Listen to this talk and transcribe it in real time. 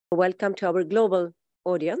Welcome to our global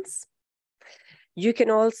audience. You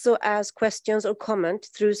can also ask questions or comment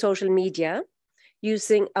through social media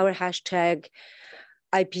using our hashtag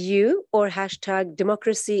IPU or hashtag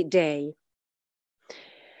Democracy Day.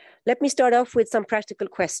 Let me start off with some practical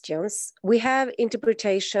questions. We have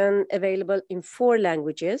interpretation available in 4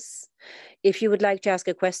 languages. If you would like to ask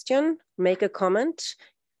a question, make a comment,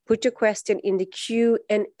 put your question in the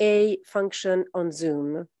Q&A function on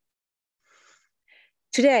Zoom.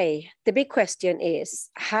 Today, the big question is,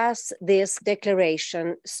 has this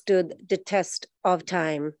declaration stood the test of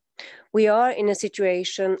time? We are in a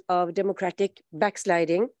situation of democratic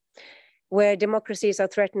backsliding, where democracies are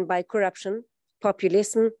threatened by corruption,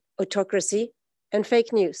 populism, autocracy, and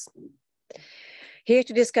fake news. Here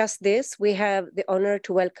to discuss this, we have the honor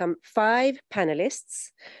to welcome 5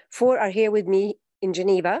 panelists. 4 are here with me in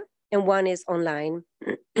Geneva, and 1 is online.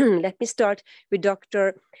 Let me start with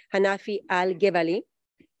Dr. Hanafi Al-Ghebali,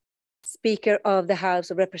 Speaker of the House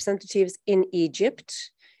of Representatives in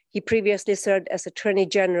Egypt. He previously served as Attorney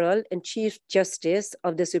General and Chief Justice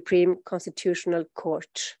of the Supreme Constitutional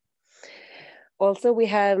Court. Also, we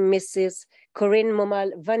have Mrs. Corinne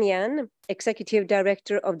Momal-Vanyan, Executive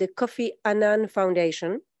Director of the Kofi Annan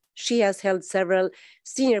Foundation. She has held several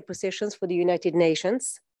senior positions for the United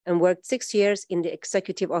Nations and worked 6 years in the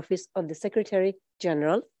Executive Office of the Secretary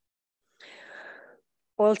General.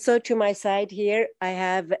 Also to my side here, I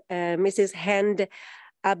have Mrs. Hind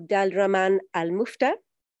Abdalrahman Al-Mufta.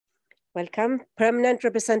 Welcome, Permanent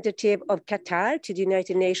Representative of Qatar to the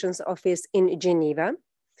United Nations Office in Geneva.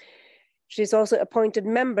 She's also appointed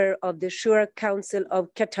member of the Shura Council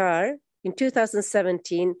of Qatar in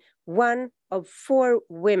 2017, one of 4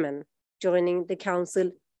 women joining the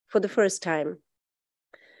council for the first time.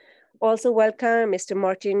 Also welcome Mr.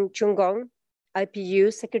 Martin Chungong,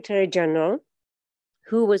 IPU Secretary General,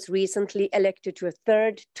 who was recently elected to a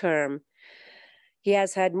 3rd term. He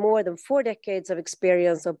has had more than 4 decades of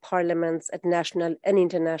experience of parliaments at national and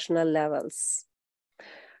international levels.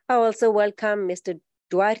 I also welcome Mr.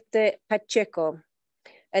 Duarte Pacheco,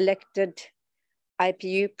 elected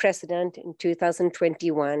IPU President in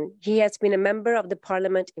 2021. He has been a member of the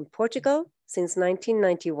Parliament in Portugal since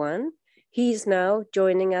 1991. He is now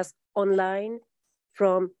joining us online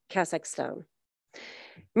from Kazakhstan.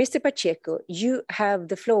 Mr. Pacheco, you have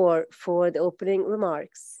the floor for the opening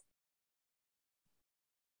remarks.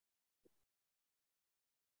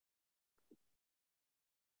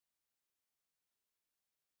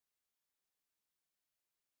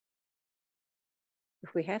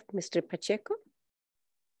 If we have Mr. Pacheco,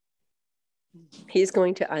 he's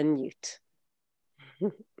going to unmute.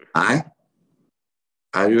 Hi,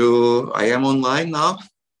 I am online now?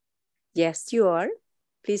 Yes, you are.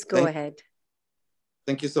 Please go ahead.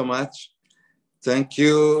 Thank you so much. Thank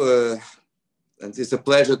you. And it's a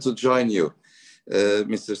pleasure to join you.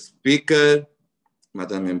 Mr. Speaker,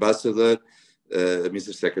 Madam Ambassador,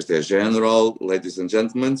 Mr. Secretary General, ladies and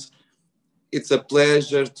gentlemen. It's a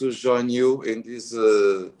pleasure to join you in this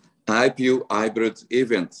IPU hybrid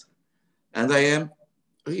event. And I am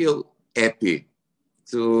real happy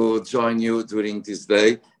to join you during this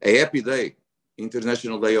day, a happy day,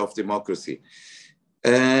 International Day of Democracy.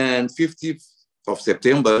 And 15th of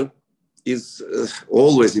September is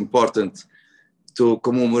always important to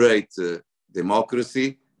commemorate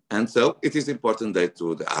democracy. And so it is an important day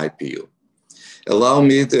to the IPU. Allow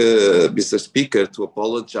me, Mr. Speaker, to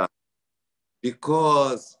apologize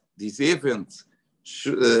because this event,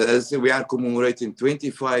 as we are commemorating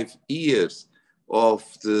 25 years of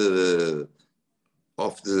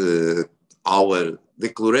our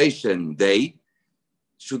Declaration Day,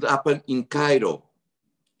 should happen in Cairo,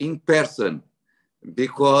 in person,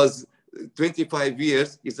 because 25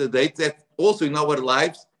 years is a date that also in our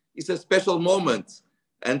lives is a special moment.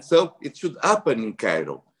 And so it should happen in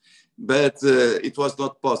Cairo, but it was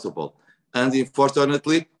not possible. And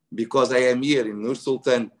unfortunately, because I am here in Nur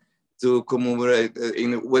Sultan to commemorate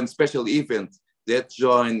in one special event that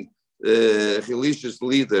joined religious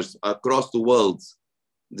leaders across the world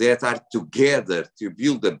that are together to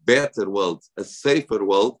build a better world, a safer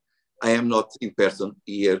world, I am not in person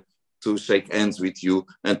here to shake hands with you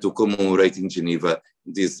and to commemorate in Geneva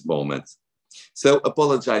this moment. So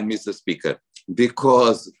apologize, Mr. Speaker,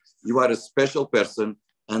 because you are a special person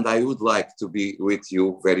and I would like to be with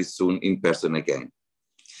you very soon in person again.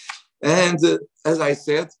 And as I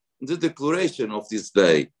said, the declaration of this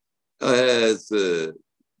day as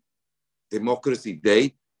Democracy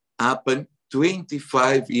Day happened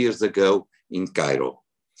 25 years ago in Cairo,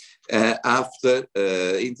 after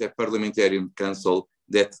Inter-Parliamentary Council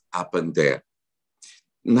that happened there.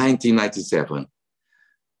 1997.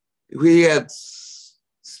 We had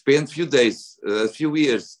spent few days, a few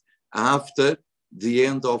years after the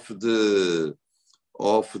end of the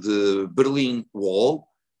Berlin Wall,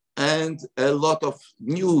 and a lot of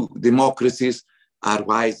new democracies are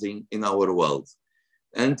rising in our world.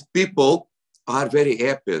 And people are very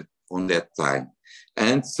happy on that time.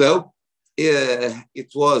 And so it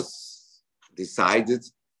was decided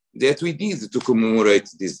that we needed to commemorate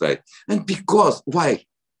this day. And because, why?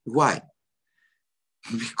 Why?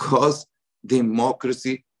 Because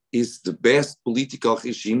democracy is the best political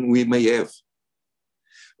regime we may have.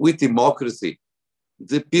 With democracy,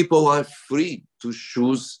 the people are free to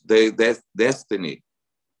choose their destiny.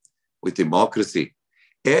 With democracy,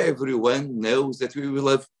 everyone knows that we will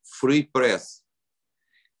have free press.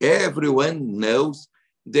 Everyone knows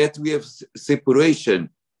that we have separation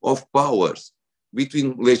of powers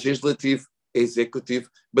between legislative, executive,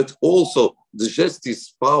 but also the justice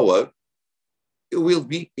power will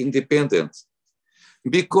be independent.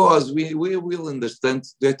 Because we will understand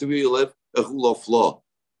that we will have a rule of law.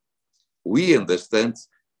 We understand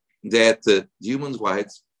that human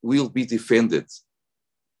rights will be defended.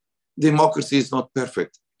 Democracy is not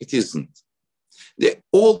perfect. It isn't.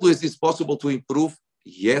 Always is possible to improve.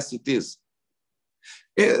 Yes, it is.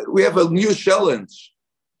 We have a new challenge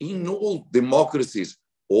in all democracies,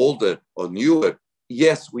 older or newer.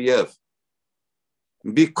 Yes, we have.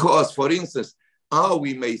 Because, for instance, how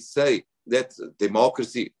we may say that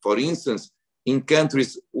democracy, for instance, in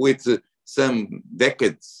countries with some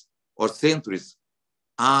decades or centuries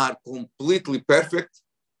are completely perfect,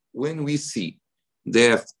 when we see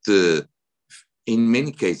that in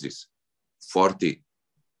many cases, 40,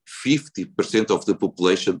 50% of the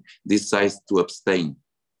population decides to abstain.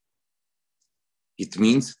 It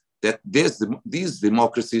means that these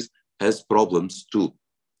democracies has problems too.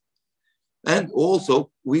 And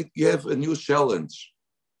also, we have a new challenge.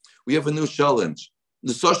 We have a new challenge.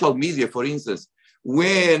 The social media, for instance,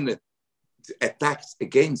 when attacks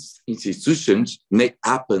against institutions may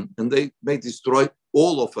happen and they may destroy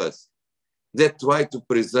all of us that try to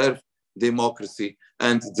preserve democracy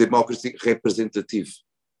and democracy representative.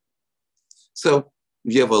 So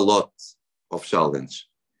we have a lot of challenge.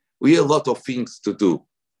 We have a lot of things to do,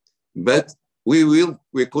 but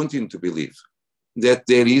we continue to believe that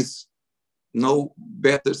there is no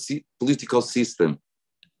better political system.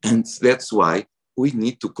 And that's why we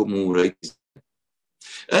need to commemorate it.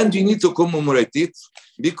 And we need to commemorate it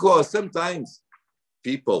because sometimes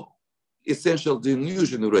people, essentially the new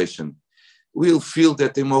generation, will feel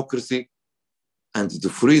that democracy and the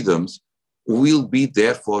freedoms will be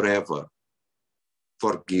there forever.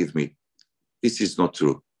 Forgive me, this is not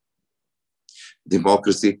true.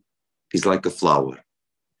 Democracy is like a flower.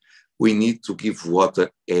 We need to give water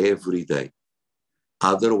every day.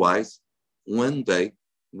 Otherwise, one day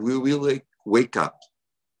we will wake up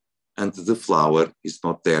and the flower is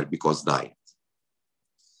not there because died.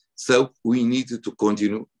 So we need to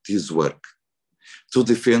continue this work to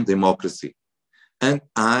defend democracy. And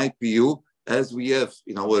IPU, as we have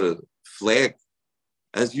in our flag,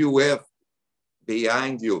 as you have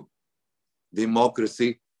behind you,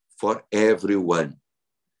 democracy for everyone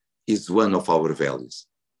is one of our values.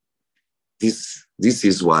 This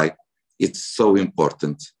is why it's so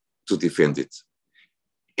important to defend it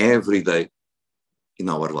every day in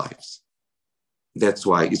our lives. That's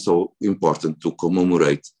why it's so important to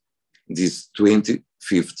commemorate this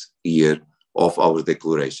 25th year of our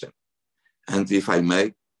declaration. And if I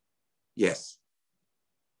may, yes,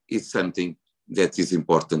 it's something that is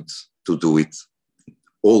important to do it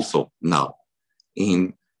also now,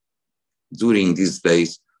 during these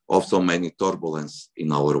days of so many turbulence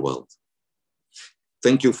in our world.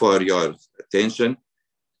 Thank you for your attention.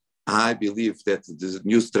 I believe that the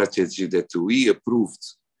new strategy that we approved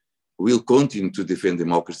will continue to defend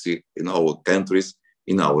democracy in our countries,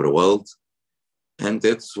 in our world. And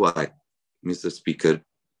that's why, Mr. Speaker,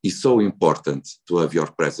 it's so important to have your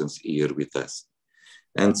presence here with us.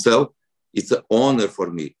 And so it's an honor for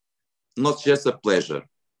me, not just a pleasure,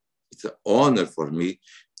 it's an honor for me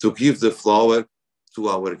to give the floor to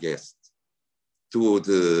our guest, to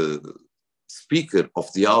the Speaker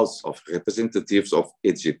of the House of Representatives of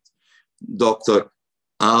Egypt, Dr.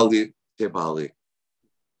 Ali Tebali,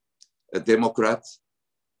 a Democrat,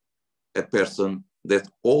 a person that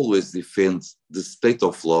always defends the state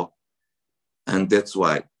of law, and that's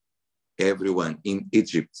why everyone in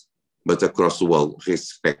Egypt, but across the world,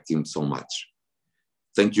 respect him so much.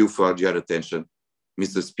 Thank you for your attention.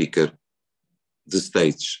 Mr. Speaker, the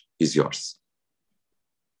stage is yours.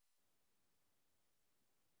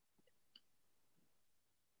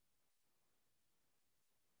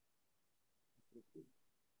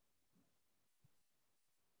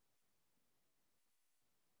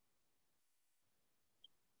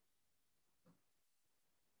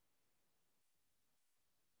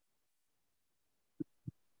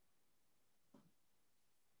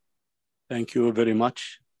 Thank you very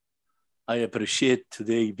much. I appreciate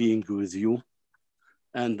today being with you,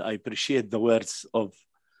 and I appreciate the words of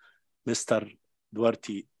Mr.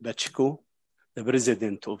 Duarte Pacheco, the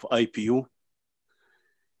president of IPU.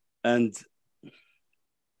 And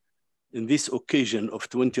in this occasion of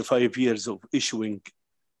 25 years of issuing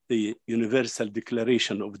the Universal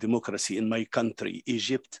Declaration of Democracy in my country,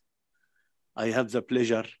 Egypt, I have the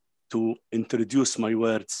pleasure to introduce my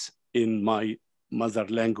words in my mother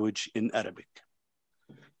language in Arabic.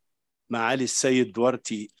 معالي السيد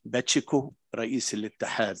دوارتي باتشيكو رئيس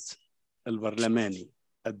الاتحاد البرلماني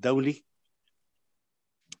الدولي،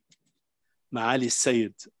 معالي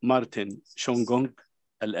السيد مارتن شونغونغ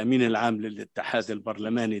الأمين العام للاتحاد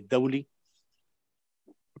البرلماني الدولي،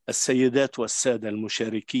 السيدات والسادة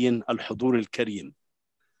المشاركين الحضور الكريم،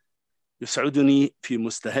 يسعدني في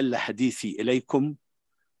مستهل حديثي إليكم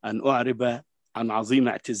أن أعرب عن عظيم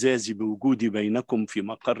اعتزازي بوجودي بينكم في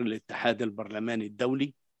مقر الاتحاد البرلماني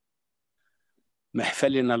الدولي،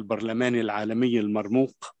 محفلنا البرلماني العالمي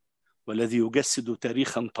المرموق، والذي يجسد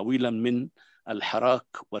تاريخاً طويلاً من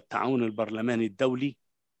الحراك والتعاون البرلماني الدولي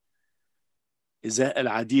إزاء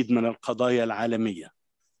العديد من القضايا العالمية،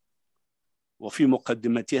 وفي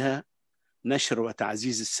مقدمتها نشر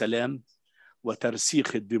وتعزيز السلام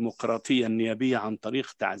وترسيخ الديمقراطية النيابية عن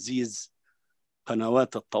طريق تعزيز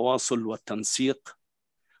قنوات التواصل والتنسيق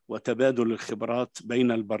وتبادل الخبرات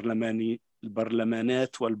بين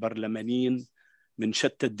البرلمانات والبرلمانيين من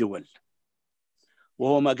شتى الدول،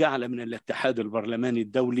 وهو ما جعل من الاتحاد البرلماني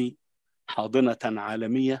الدولي حاضنة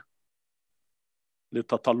عالمية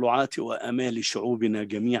لتطلعات وآمال شعوبنا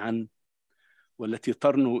جميعاً، والتي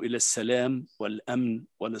ترنو إلى السلام والأمن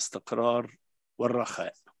والاستقرار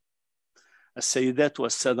والرخاء. السيدات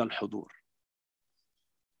والسادة الحضور،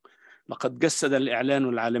 لقد جسد الإعلان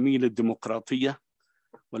العالمي للديمقراطية،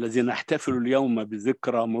 والذي نحتفل اليوم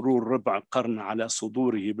بذكرى مرور ربع قرن على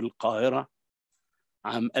صدوره بالقاهرة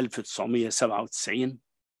عام 1997،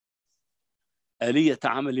 آلية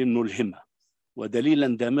عمل ملهمة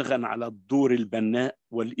ودليلاً دامغاً على الدور البناء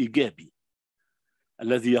والإيجابي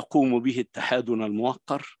الذي يقوم به اتحادنا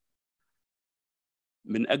الموقر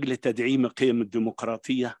من أجل تدعيم قيم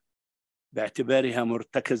الديمقراطية باعتبارها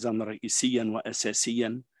مرتكزاً رئيسياً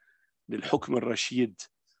وأساسياً للحكم الرشيد،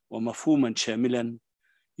 ومفهوماً شاملاً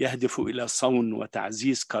يهدف إلى صون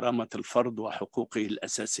وتعزيز كرامة الفرد وحقوقه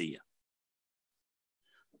الأساسية،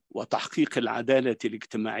 وتحقيق العدالة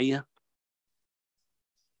الاجتماعية،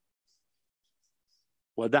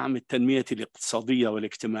 ودعم التنمية الاقتصادية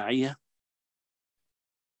والاجتماعية،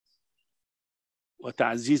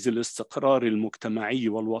 وتعزيز الاستقرار المجتمعي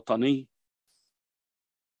والوطني،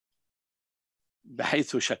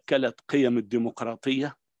 بحيث شكلت قيم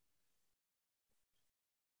الديمقراطية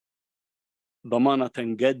ضمانة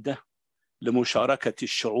جادة لمشاركة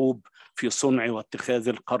الشعوب في صنع واتخاذ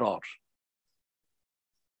القرار،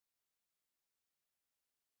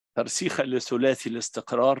 ترسيخاً لثلاثي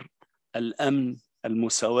الاستقرار: الأمن،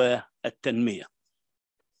 المساواة، التنمية،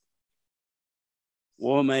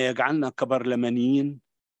 وما يجعلنا كبرلمانيين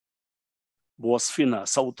بوصفنا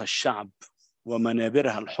صوت الشعب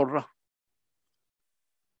ومنابرها الحرة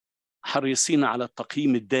حريصين على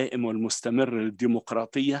التقييم الدائم والمستمر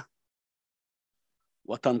للديمقراطية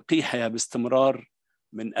وتنقيحها باستمرار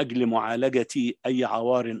من أجل معالجة أي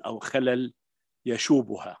عوار أو خلل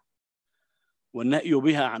يشوبها، والنأي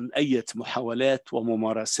بها عن أي محاولات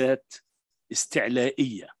وممارسات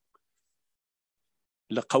استعلائية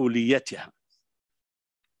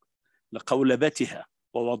لقولبتها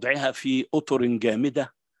ووضعها في أطر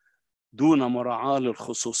جامدة دون مراعاة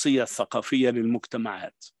للخصوصية الثقافية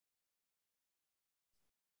للمجتمعات.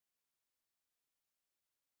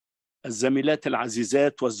 الزميلات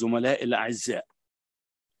العزيزات والزملاء الأعزاء،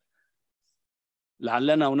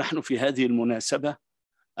 لعلنا ونحن في هذه المناسبة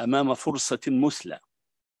أمام فرصة مثلى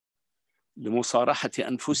لمصارحة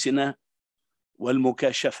أنفسنا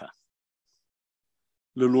والمكاشفة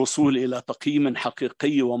للوصول إلى تقييم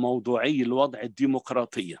حقيقي وموضوعي لوضع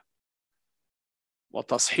الديمقراطية،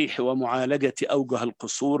 وتصحيح ومعالجة أوجه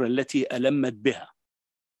القصور التي ألمت بها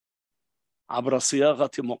عبر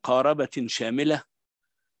صياغة مقاربة شاملة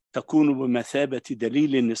تكون بمثابة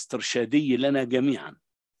دليل استرشادي لنا جميعاً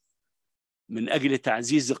من أجل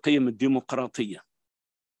تعزيز قيم الديمقراطية.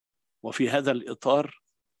 وفي هذا الإطار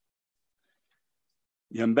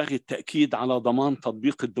ينبغي التأكيد على ضمان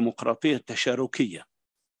تطبيق الديمقراطية التشاركية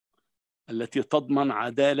التي تضمن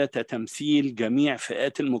عدالة تمثيل جميع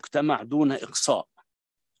فئات المجتمع دون إقصاء،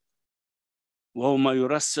 وهو ما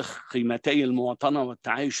يرسخ قيمتي المواطنة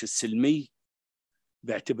والتعايش السلمي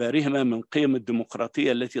باعتبارهما من قيم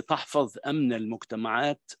الديمقراطية التي تحفظ أمن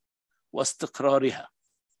المجتمعات واستقرارها.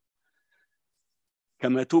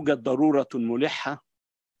 كما توجد ضرورة ملحة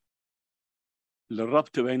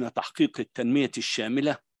للربط بين تحقيق التنمية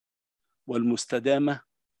الشاملة والمستدامة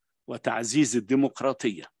وتعزيز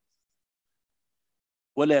الديمقراطية.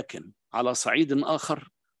 ولكن على صعيد آخر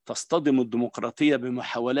تصطدم الديمقراطية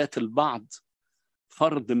بمحاولات البعض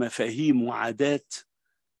فرض مفاهيم وعادات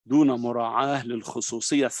دون مراعاة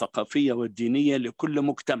للخصوصية الثقافية والدينية لكل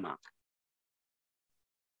مجتمع،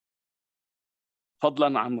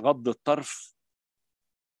 فضلا عن غض الطرف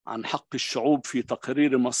عن حق الشعوب في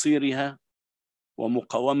تقرير مصيرها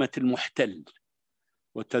ومقاومة المحتل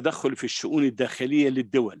والتدخل في الشؤون الداخلية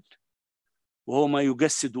للدول، وهو ما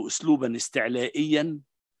يجسد أسلوبا استعلائيا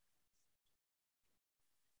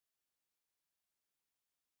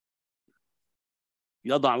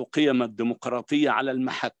يضع قيم الديمقراطية على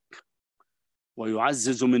المحك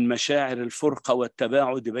ويعزز من مشاعر الفرقة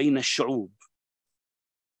والتباعد بين الشعوب،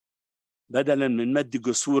 بدلا من مد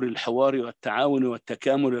جسور الحوار والتعاون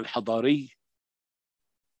والتكامل الحضاري.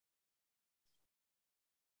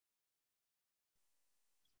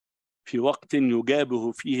 في وقت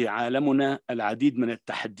يجابه فيه عالمنا العديد من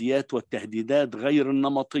التحديات والتهديدات غير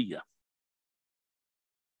النمطية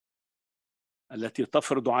التي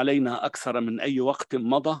تفرض علينا أكثر من أي وقت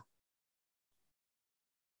مضى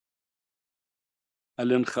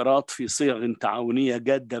الانخراط في صيغ تعاونية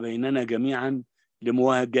جادة بيننا جميعا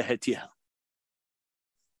لمواجهتها.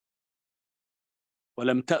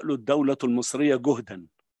 ولم تأل الدولة المصرية جهدا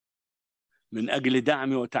من أجل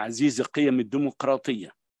دعم وتعزيز قيم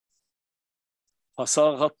الديمقراطية،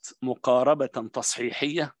 فصاغت مقاربة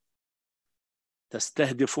تصحيحية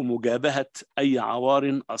تستهدف مجابهة أي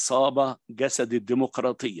عوار أصاب جسد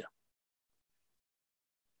الديمقراطية،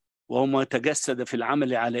 وهو ما تجسد في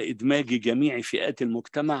العمل على إدماج جميع فئات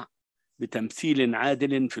المجتمع بتمثيل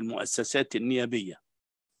عادل في المؤسسات النيابية،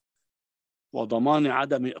 وضمان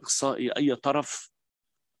عدم إقصاء أي طرف،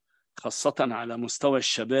 خاصة على مستوى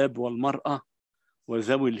الشباب والمرأة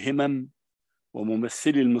وذوي الهمم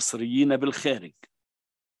وممثلي المصريين بالخارج.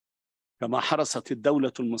 كما حرصت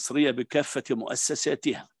الدولة المصرية بكافة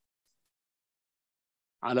مؤسساتها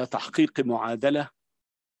على تحقيق معادلة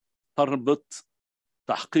تربط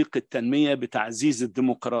تحقيق التنمية بتعزيز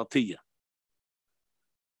الديمقراطية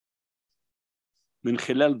من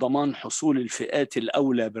خلال ضمان حصول الفئات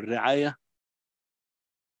الأولى بالرعاية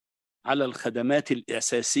على الخدمات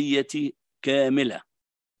الأساسية كاملة،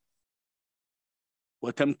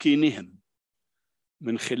 وتمكينهم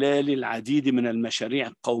من خلال العديد من المشاريع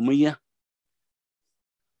القومية،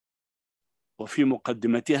 وفي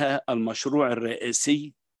مقدمتها المشروع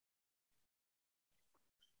الرئاسي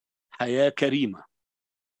حياة كريمة،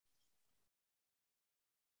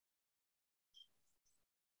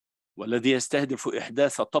 والذي يستهدف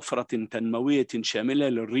إحداث طفرة تنموية شاملة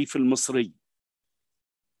للريف المصري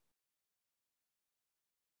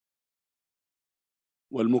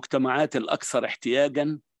والمجتمعات الأكثر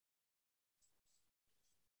احتياجاً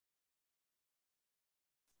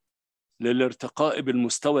للارتقاء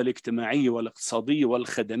بالمستوى الاجتماعي والاقتصادي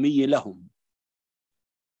والخدمي لهم،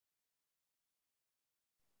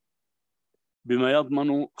 بما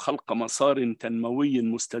يضمن خلق مسار تنموي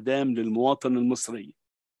مستدام للمواطن المصري.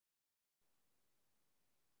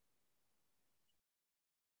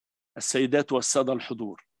 السيدات والسادة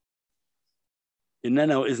الحضور،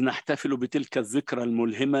 إننا وإذ نحتفل بتلك الذكرى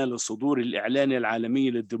الملهمة لصدور الإعلان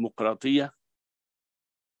العالمي للديمقراطية،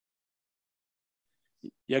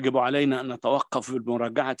 يجب علينا أن نتوقف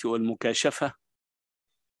بالمراجعة والمكاشفة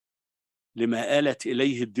لما آلت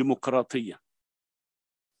إليه الديمقراطية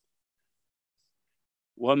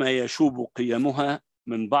وما يشوب قيمها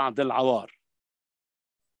من بعض العوار.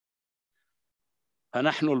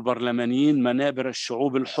 فنحن البرلمانيين منابر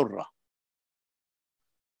الشعوب الحرة،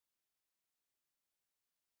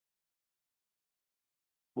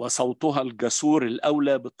 وصوتها الجسور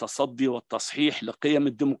الأولى بالتصدي والتصحيح لقيم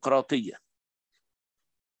الديمقراطية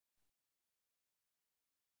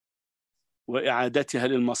وإعادتها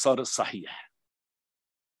للمسار الصحيح،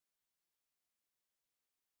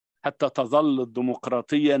 حتى تظل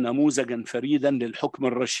الديمقراطية نموذجاً فريداً للحكم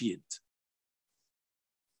الرشيد،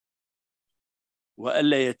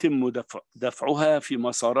 وألا يتم دفعها في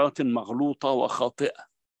مسارات مغلوطة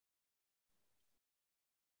وخاطئة.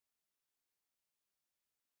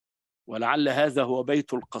 ولعل هذا هو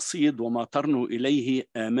بيت القصيد وما ترنو إليه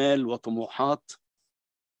آمال وطموحات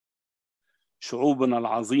شعوبنا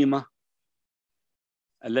العظيمة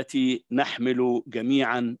التي نحمل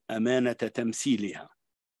جميعاً أمانة تمثيلها.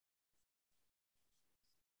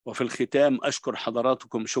 وفي الختام أشكر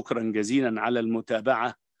حضراتكم شكراً جزيلاً على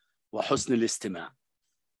المتابعة وحسن الاستماع.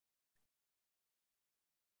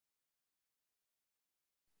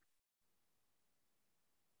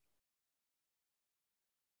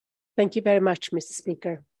 Thank you very much, Mr.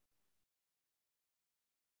 Speaker.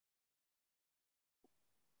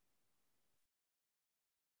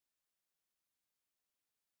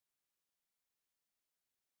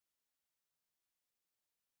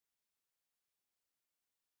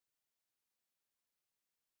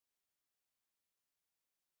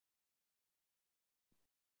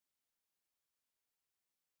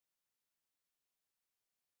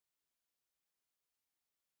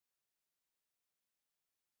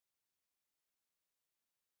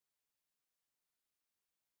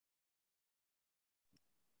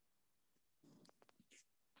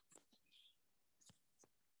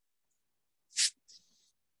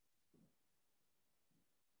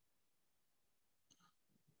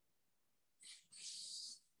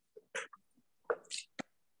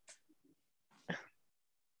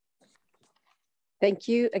 Thank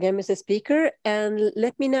you again, Mr. Speaker. And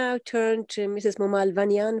let me now turn to Mrs. Momal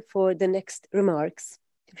Vanyan for the next remarks.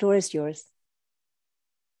 The floor is yours.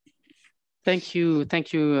 Thank you,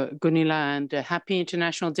 Gunilla, and happy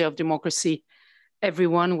International Day of Democracy,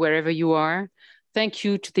 everyone, wherever you are. Thank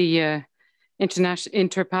you to the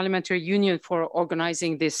Inter-Parliamentary Union for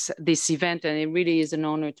organizing this event, and it really is an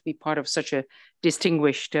honor to be part of such a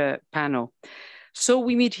distinguished panel. So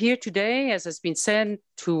we meet here today, as has been said,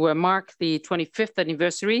 to mark the 25th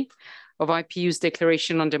anniversary of IPU's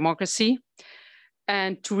Declaration on Democracy,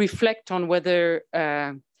 and to reflect on whether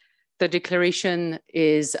the declaration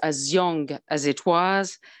is as young as it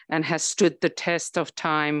was and has stood the test of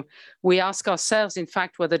time. We ask ourselves, in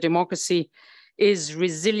fact, whether democracy is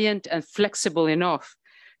resilient and flexible enough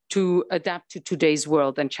to adapt to today's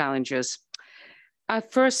world and challenges.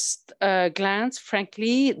 At first glance,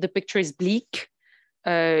 frankly, the picture is bleak.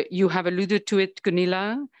 You have alluded to it,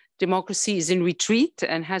 Gunilla. Democracy is in retreat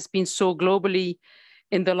and has been so globally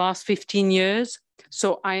in the last 15 years.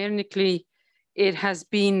 So ironically, it has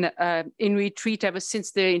been in retreat ever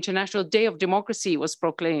since the International Day of Democracy was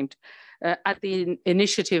proclaimed at the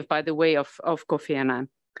initiative, by the way, of Kofi Annan.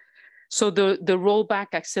 So the rollback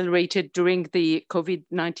accelerated during the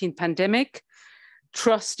COVID-19 pandemic.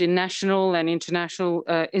 Trust in national and international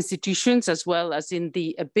institutions, as well as in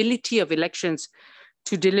the ability of elections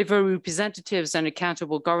to deliver representatives and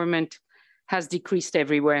accountable government, has decreased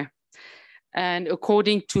everywhere. And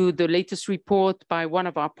according to the latest report by one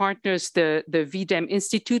of our partners, the VDEM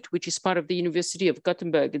Institute, which is part of the University of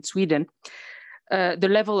Gothenburg in Sweden, the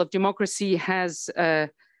level of democracy has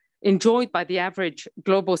enjoyed by the average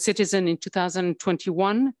global citizen in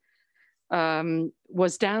 2021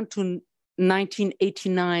 was down to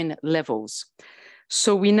 1989 levels.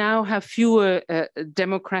 So we now have fewer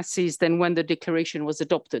democracies than when the declaration was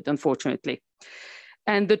adopted, unfortunately.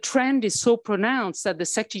 And the trend is so pronounced that the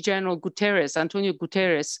Secretary General Guterres, Antonio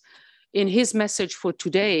Guterres, in his message for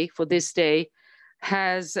today, for this day,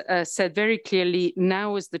 has said very clearly,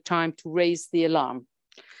 now is the time to raise the alarm.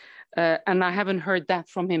 And I haven't heard that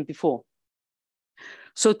from him before.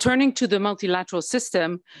 So turning to the multilateral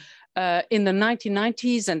system, in the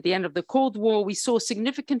 1990s and the end of the Cold War, we saw a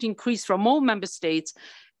significant increase from all member states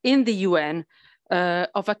in the UN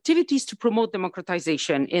of activities to promote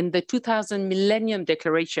democratization. In the 2000 Millennium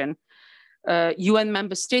Declaration, UN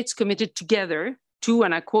member states committed together to,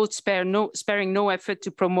 and I quote, sparing no effort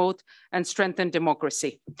to promote and strengthen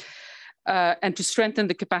democracy, and to strengthen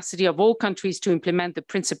the capacity of all countries to implement the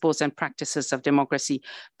principles and practices of democracy.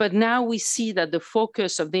 But now we see that the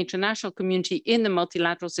focus of the international community in the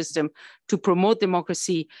multilateral system to promote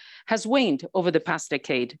democracy has waned over the past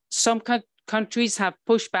decade. Some countries have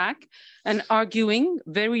pushed back and arguing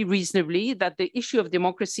very reasonably that the issue of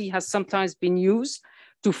democracy has sometimes been used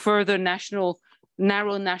to further narrow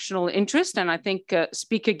national interest. And I think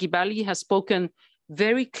Speaker Gibali has spoken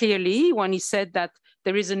very clearly when he said that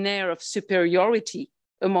there is an air of superiority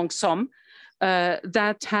among some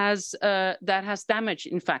that has damaged,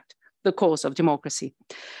 in fact, the cause of democracy.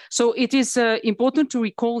 So it is important to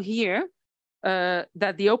recall here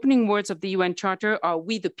that the opening words of the UN Charter are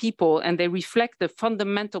 "we the people," and they reflect the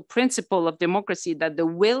fundamental principle of democracy, that the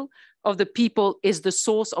will of the people is the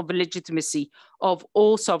source of legitimacy of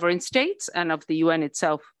all sovereign states and of the UN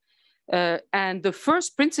itself. And the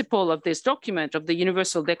first principle of this document, of the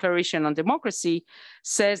Universal Declaration on Democracy,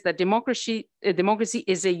 says that democracy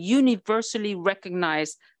is a universally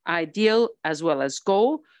recognized ideal as well as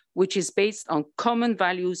goal, which is based on common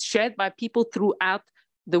values shared by people throughout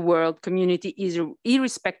the world community,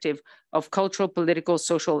 irrespective of cultural, political,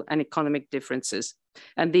 social, and economic differences.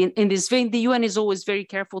 And in this vein, the UN is always very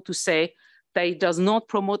careful to say that it does not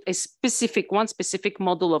promote one specific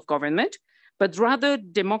model of government, but rather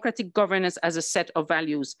democratic governance as a set of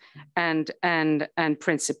values and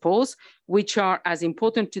principles, which are as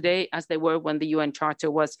important today as they were when the UN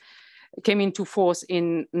Charter came into force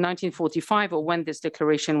in 1945 or when this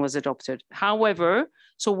declaration was adopted. However,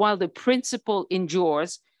 so while the principle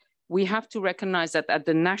endures, we have to recognize that at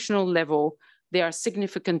the national level, there are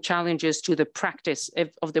significant challenges to the practice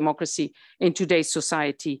of democracy in today's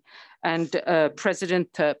society. And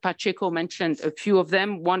President Pacheco mentioned a few of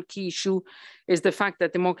them. One key issue is the fact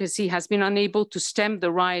that democracy has been unable to stem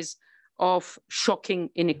the rise of shocking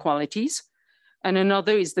inequalities. And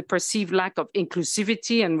another is the perceived lack of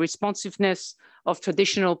inclusivity and responsiveness of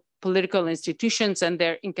traditional political institutions and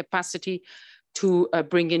their incapacity to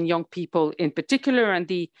bring in young people in particular. And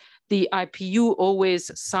the IPU always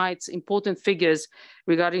cites important figures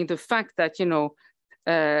regarding the fact that,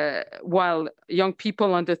 while young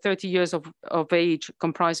people under 30 years of age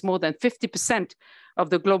comprise more than 50% of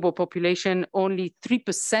the global population, only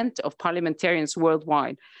 3% of parliamentarians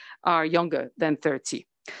worldwide are younger than 30.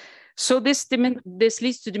 So this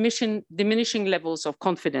leads to diminishing levels of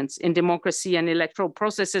confidence in democracy and electoral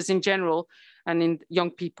processes in general, and in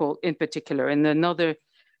young people in particular. And another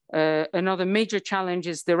major challenge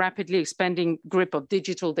is the rapidly expanding grip of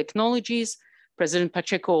digital technologies. President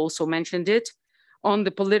Pacheco also mentioned it, on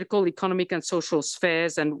the political, economic, and social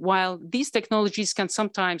spheres. And while these technologies can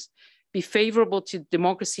sometimes be favorable to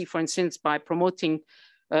democracy, for instance, by promoting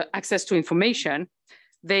access to information,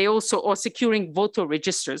 they also, or securing voter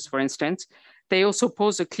registers, for instance, they also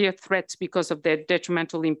pose a clear threat because of their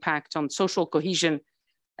detrimental impact on social cohesion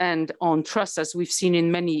and on trust, as we've seen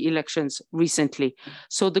in many elections recently.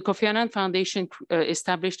 So the Kofi Annan Foundation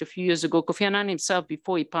established a few years ago, Kofi Annan himself,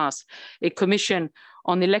 before he passed, a commission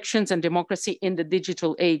on elections and democracy in the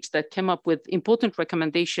digital age that came up with important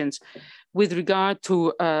recommendations with regard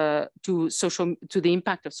to the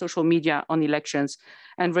impact of social media on elections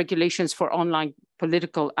and regulations for online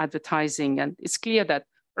political advertising. And it's clear that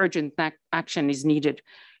urgent action is needed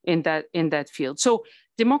in that field. So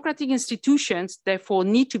democratic institutions, therefore,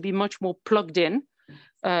 need to be much more plugged in,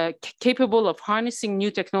 capable of harnessing new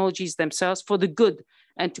technologies themselves for the good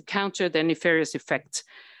and to counter their nefarious effects.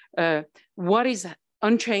 What is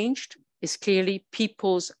unchanged is clearly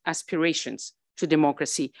people's aspirations to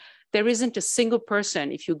democracy. There isn't a single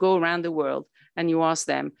person, if you go around the world and you ask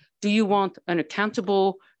them, do you want an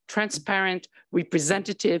accountable, transparent,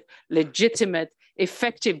 representative, legitimate,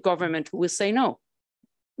 effective government, who will say no?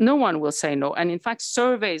 No one will say no. And in fact,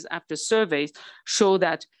 surveys after surveys show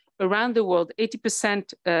that around the world,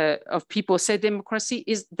 80% of people say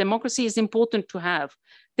democracy is important to have.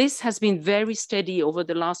 This has been very steady over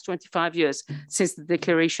the last 25 years since the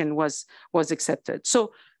declaration was accepted.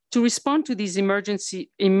 So to respond to these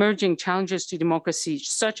emerging challenges to democracy,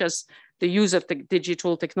 such as the use of the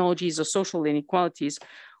digital technologies or social inequalities,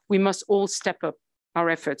 we must all step up our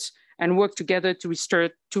efforts and work together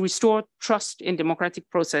to restore trust in democratic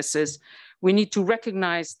processes. We need to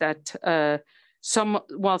recognize that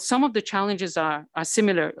while some of the challenges are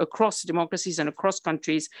similar across democracies and across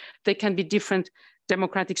countries, there can be different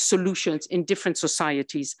democratic solutions in different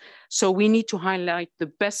societies. So we need to highlight the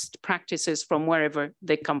best practices from wherever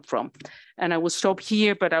they come from. And I will stop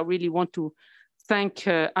here, but I really want to thank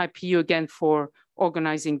IPU again for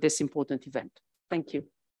organizing this important event. Thank you.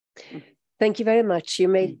 Thank you very much. You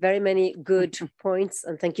made very many good points,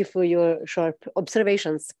 and thank you for your sharp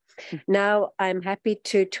observations. Now I'm happy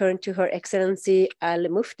to turn to Her Excellency Al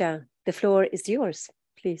Mufta. The floor is yours,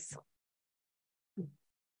 please.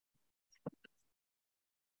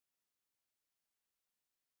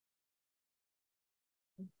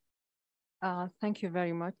 Thank you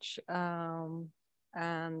very much. And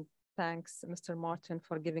thanks, Mr. Martin,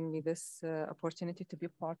 for giving me this opportunity to be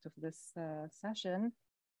part of this session.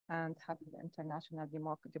 And happy International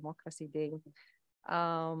Democracy Day.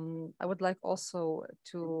 I would like also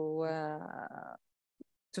to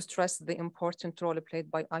stress the important role played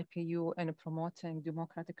by IPU in promoting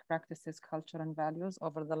democratic practices, culture, and values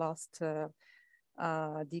over the last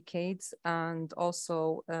decades, and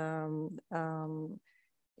also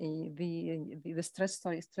stress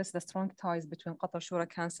the strong ties between Qatar Shura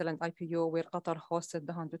Council and IPU, where Qatar hosted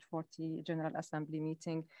the 140 General Assembly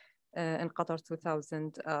meeting in Qatar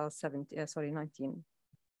 2019.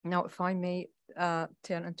 Now, if I may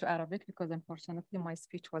turn into Arabic, because unfortunately my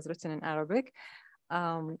speech was written in Arabic.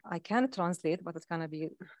 I can translate, but it's gonna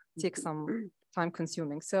take some time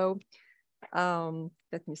consuming. So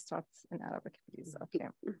let me start in Arabic, please. Okay.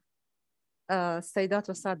 السيدات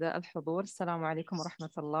والسادة الحضور، السلام عليكم ورحمة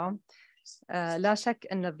الله. لا شك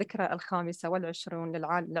أن الذكرى 25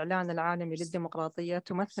 للإعلان العالمي للديمقراطية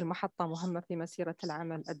تمثل محطة مهمة في مسيرة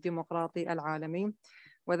العمل الديمقراطي العالمي،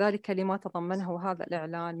 وذلك لما تضمنه هذا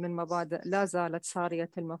الإعلان من مبادئ لا زالت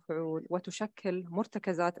سارية المفعول وتشكل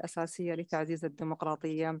مرتكزات أساسية لتعزيز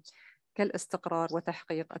الديمقراطية كالاستقرار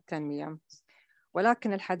وتحقيق التنمية.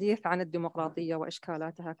 ولكن الحديث عن الديمقراطية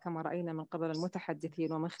وإشكالاتها كما رأينا من قبل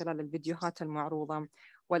المتحدثين ومن خلال الفيديوهات المعروضة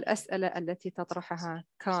والأسئلة التي تطرحها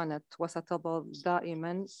كانت وستظل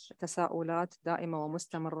دائما تساؤلات دائمة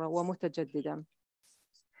ومستمرة ومتجددة،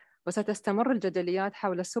 وستستمر الجدليات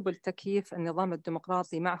حول سبل تكييف النظام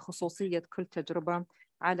الديمقراطي مع خصوصية كل تجربة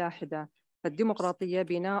على حدة. فالديمقراطية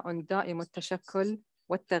بناء دائم التشكل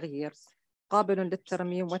والتغيير، قابل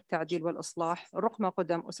للترميم والتعديل والإصلاح رغم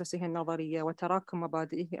قدم أسسه النظرية وتراكم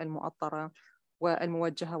مبادئه المؤطرة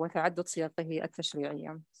والموجهة وتعدد صياغه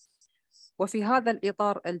التشريعية. وفي هذا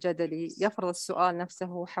الإطار الجدلي يفرض السؤال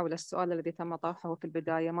نفسه حول السؤال الذي تم طرحه في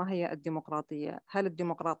البداية: ما هي الديمقراطية؟ هل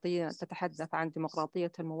الديمقراطية تتحدث عن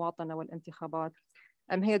ديمقراطية المواطنة والانتخابات؟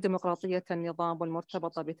 أم هي ديمقراطية النظام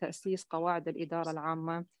والمرتبطة بتأسيس قواعد الإدارة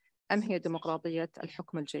العامة؟ أم هي ديمقراطية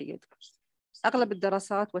الحكم الجيد؟ أغلب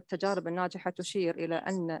الدراسات والتجارب الناجحة تشير إلى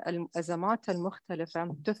أن الأزمات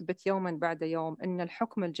المختلفة تثبت يوماً بعد يوم أن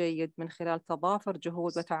الحكم الجيد من خلال تضافر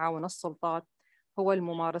جهود وتعاون السلطات هو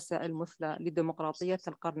الممارسة المثلى لديمقراطية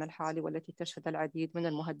القرن الحالي، والتي تشهد العديد من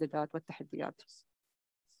المهددات والتحديات.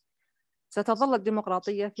 ستظل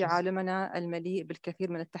الديمقراطية في عالمنا المليء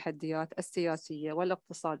بالكثير من التحديات السياسية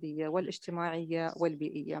والاقتصادية والاجتماعية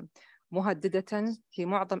والبيئية مهددة في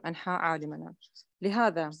معظم أنحاء عالمنا.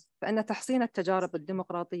 لهذا فإن تحصين التجارب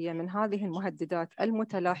الديمقراطية من هذه المهددات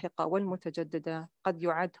المتلاحقة والمتجددة قد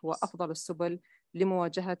يعد هو أفضل السبل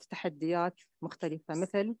لمواجهة تحديات مختلفة،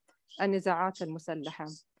 مثل النزاعات المسلحة،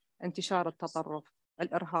 انتشار التطرف،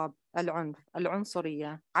 الإرهاب، العنف،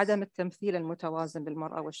 العنصرية، عدم التمثيل المتوازن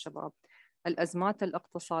للمرأة والشباب، الأزمات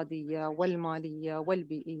الاقتصادية والمالية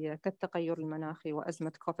والبيئية كالتغير المناخي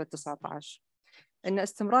وأزمة كوفيد-19. إن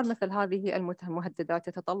استمرار مثل هذه المهددات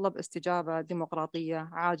يتطلب استجابة ديمقراطية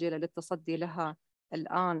عاجلة للتصدي لها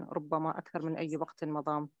الآن ربما أكثر من أي وقت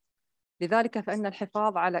مضى. لذلك فإن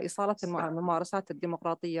الحفاظ على إصالة الممارسات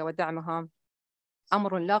الديمقراطية ودعمها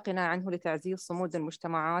أمر لا غنى عنه لتعزيز صمود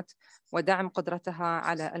المجتمعات ودعم قدرتها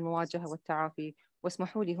على المواجهة والتعافي.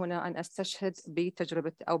 واسمحوا لي هنا أن أستشهد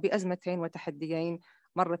بتجربة أو بأزمتين وتحديين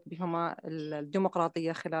مرت بهما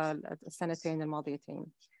الديمقراطية خلال السنتين الماضيتين.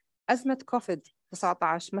 أزمة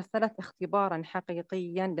كوفيد-19 مثلت اختباراً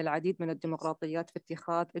حقيقياً للعديد من الديمقراطيات في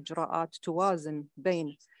اتخاذ إجراءات توازن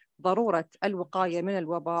بين ضرورة الوقاية من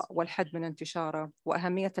الوباء والحد من انتشاره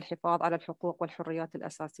وأهمية الحفاظ على الحقوق والحريات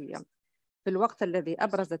الأساسية، في الوقت الذي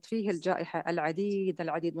أبرزت فيه الجائحة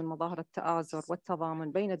العديد من مظاهر التآزر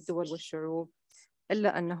والتضامن بين الدول والشعوب،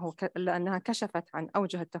 إلا أنها كشفت عن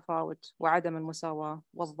أوجه التفاوت وعدم المساواة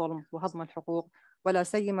والظلم وهضم الحقوق، ولا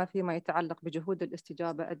سيما فيما يتعلق بجهود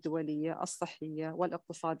الاستجابة الدولية الصحية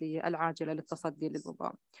والاقتصادية العاجلة للتصدي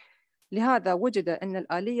للوباء. لهذا وجد أن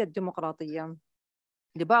الآلية الديمقراطية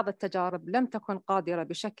لبعض التجارب لم تكن قادرة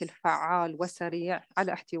بشكل فعال وسريع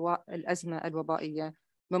على احتواء الأزمة الوبائية،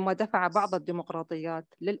 مما دفع بعض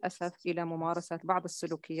الديمقراطيات للأسف إلى ممارسة بعض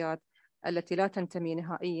السلوكيات التي لا تنتمي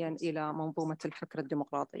نهائياً إلى منظومة الفكر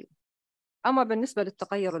الديمقراطي. أما بالنسبة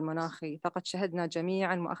للتغير المناخي فقد شهدنا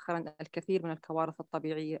جميعاً مؤخراً الكثير من الكوارث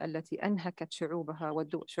الطبيعية التي أنهكت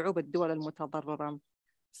شعوب الدول المتضررة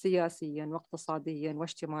سياسياً واقتصادياً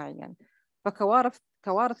واجتماعياً.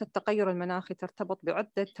 فكوارث التغير المناخي ترتبط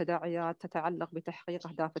بعدة تداعيات تتعلق بتحقيق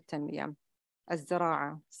أهداف التنمية: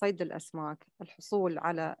 الزراعة، صيد الأسماك، الحصول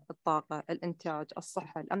على الطاقة، الإنتاج،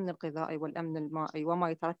 الصحة، الأمن الغذائي والأمن المائي، وما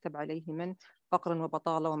يترتب عليه من فقر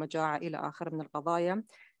وبطالة ومجاعة إلى آخر من القضايا.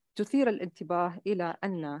 تثير الانتباه إلى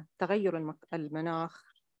أن تغير المناخ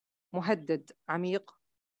مهدد عميق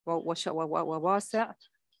وواسع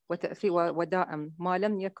ودائم ما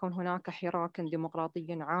لم يكن هناك حراك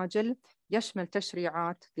ديمقراطي عاجل يشمل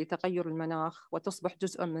تشريعات لتغير المناخ وتصبح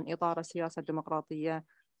جزء من إطار سياسة ديمقراطية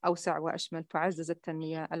أوسع وأشمل تعزز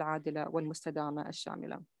التنمية العادلة والمستدامة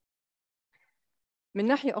الشاملة. من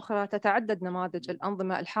ناحية أخرى تتعدد نماذج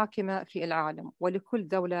الأنظمة الحاكمة في العالم، ولكل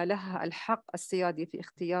دولة لها الحق السيادي في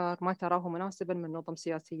اختيار ما تراه مناسباً من نظم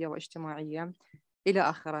سياسية واجتماعية إلى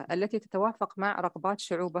آخره التي تتوافق مع رغبات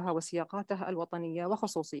شعوبها وسياقاتها الوطنية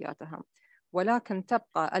وخصوصياتها. ولكن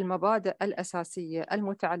تبقى المبادئ الأساسية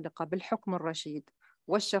المتعلقة بالحكم الرشيد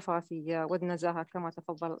والشفافية والنزاهة كما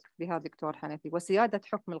تفضل بها دكتور حنفي، وسيادة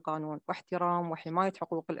حكم القانون واحترام وحماية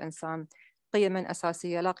حقوق الإنسان، قيما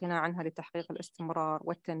أساسية لا غنى عنها لتحقيق الاستمرار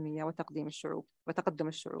والتنمية وتقدم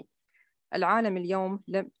الشعوب.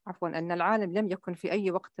 أن العالم لم يكن في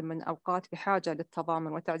أي وقت من الأوقات بحاجة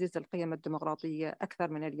للتضامن وتعزيز القيم الديمقراطية أكثر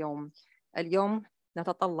من اليوم. اليوم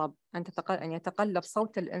نتطلب أن يتقلب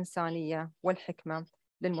صوت الإنسانية والحكمة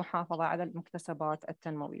للمحافظة على المكتسبات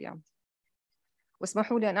التنموية.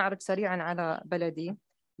 واسمحوا لي أن أعرض سريعاً على بلدي.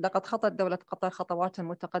 لقد خطت دولة قطر خطوات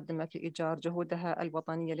متقدمة في إيجار جهودها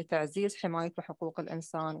الوطنية لتعزيز حماية حقوق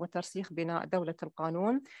الإنسان وترسيخ بناء دولة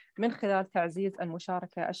القانون من خلال تعزيز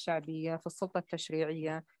المشاركة الشعبية في السلطة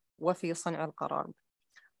التشريعية وفي صنع القرار.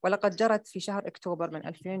 ولقد جرت في شهر أكتوبر من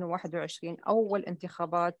 2021 أول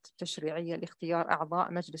انتخابات تشريعية لاختيار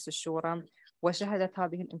أعضاء مجلس الشورى، وشهدت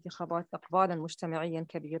هذه الانتخابات إقبالاً مجتمعياً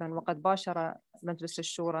كبيراً، وقد باشر مجلس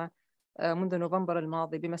الشورى منذ نوفمبر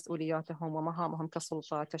الماضي بمسؤولياتهم ومهامهم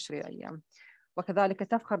كسلطة تشريعية. وكذلك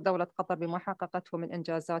تفخر دولة قطر بما حققته من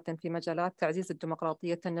إنجازات في مجالات تعزيز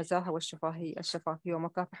الديمقراطية، النزاهة والشفافية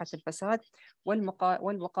ومكافحة الفساد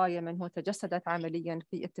والوقاية منه، تجسدت عمليا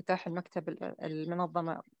في افتتاح المكتب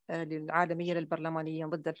المنظمة العالمية للبرلمانيين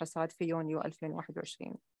ضد الفساد في يونيو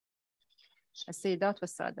 2021. السيدات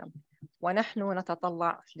والسادة، ونحن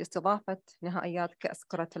نتطلع لاستضافة نهائيات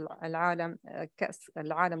كأس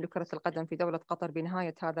العالم لكرة القدم في دولة قطر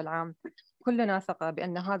بنهاية هذا العام. كلنا ثقة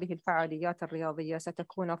بأن هذه الفعاليات الرياضية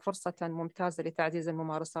ستكون فرصة ممتازة لتعزيز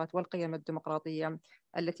الممارسات والقيم الديمقراطية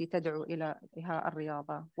التي تدعو إليها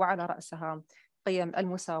الرياضة، وعلى رأسها قيم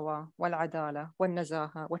المساواة والعدالة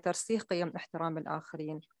والنزاهة وترسيخ قيم احترام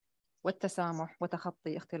الآخرين والتسامح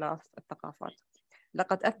وتخطي اختلاف الثقافات.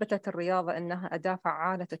 لقد أثبتت الرياضة أنها أداة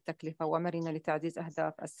فعالة التكلفة ومرنة لتعزيز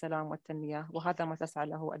أهداف السلام والتنمية، وهذا ما تسعى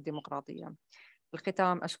له الديمقراطية.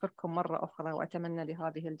 بالختام أشكركم مرة أخرى وأتمنى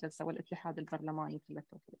لهذه الجلسة والاتحاد البرلماني كل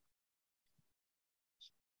التوفيق.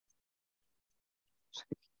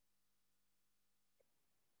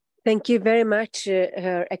 Thank you very much,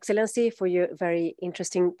 Her Excellency, for your very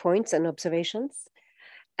interesting points and observations.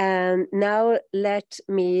 And now let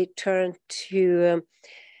me turn to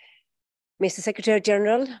Mr. Secretary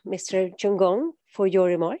General, Mr. Chungong, for your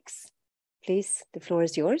remarks. Please, the floor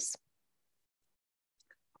is yours.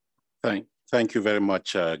 Thank you very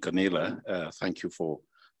much, Gunilla. Thank you for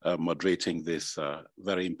moderating this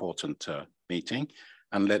very important meeting.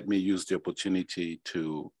 And let me use the opportunity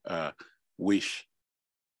to wish,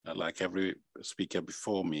 like every speaker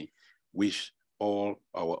before me, wish all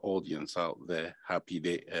our audience out there happy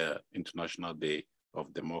day, International Day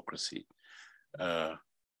of Democracy.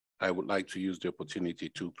 I would like to use the opportunity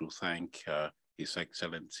to thank His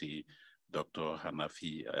Excellency Dr.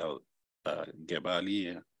 Hanafi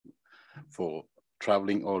El-Gebali for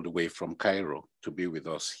traveling all the way from Cairo to be with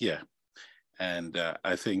us here. And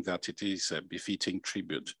I think that it is a befitting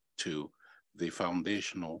tribute to the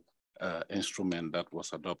foundational instrument that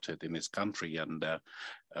was adopted in his country. And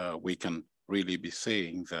we can really be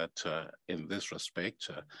saying that in this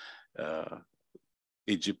respect,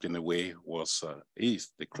 Egypt, in a way, is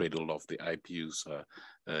the cradle of the IPU's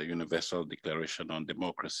Universal Declaration on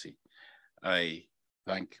Democracy. I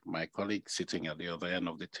thank my colleague sitting at the other end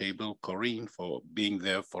of the table, Corinne, for being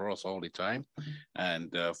there for us all the time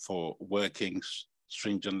and for working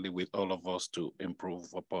stringently with all of us to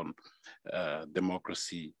improve upon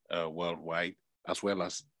democracy worldwide, as well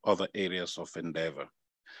as other areas of endeavor.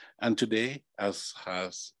 And today,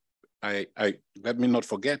 let me not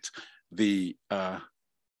forget the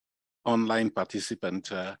online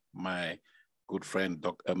participant, my good friend,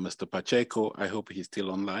 Mr. Pacheco. I hope he's still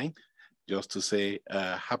online, just to say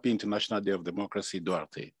Happy International Day of Democracy,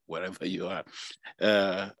 Duarte, wherever you are.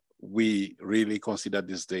 We really consider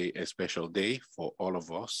this day a special day for all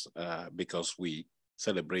of us because we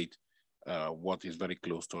celebrate what is very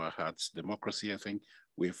close to our hearts, democracy. I think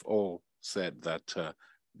we've all said that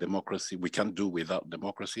democracy, we can't do without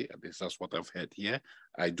democracy. At least that's what I've heard here.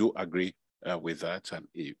 I do agree with that. And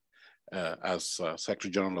as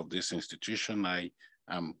Secretary General of this institution, I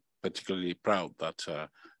am particularly proud that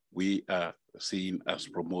we are seen as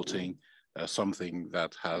promoting something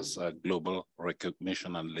that has global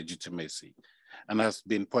recognition and legitimacy. And as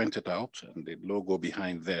been pointed out, and the logo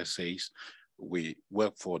behind there says, we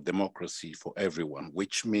work for democracy for everyone,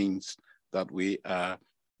 which means that we are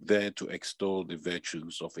there to extol the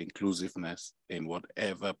virtues of inclusiveness in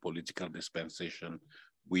whatever political dispensation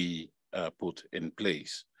we put in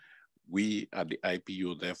place. We at the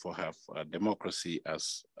IPU therefore have democracy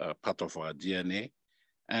as part of our DNA.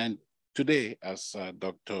 And today, as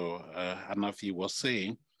Dr. Hanafi was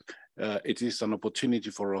saying, it is an opportunity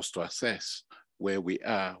for us to assess where we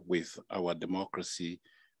are with our democracy.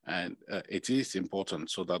 And it is important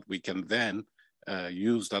so that we can then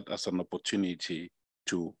use that as an opportunity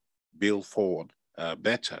to build forward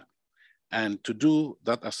better. And to do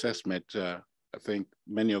that assessment, I think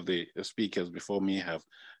many of the speakers before me have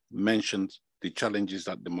mentioned the challenges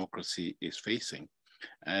that democracy is facing.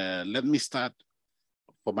 Let me start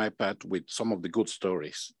for my part with some of the good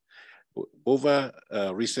stories. Over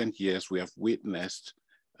recent years, we have witnessed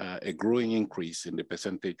a growing increase in the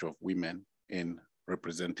percentage of women in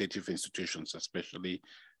representative institutions, especially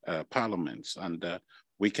parliaments. And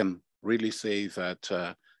we can really say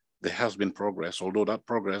that there has been progress, although that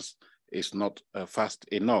progress is not fast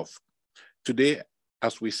enough. Today,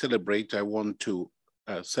 as we celebrate, I want to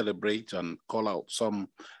celebrate and call out some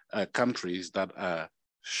countries that are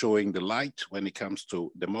showing the light when it comes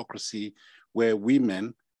to democracy, where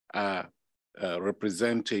women are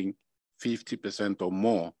representing 50% or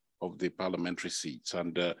more of the parliamentary seats.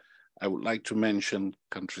 And I would like to mention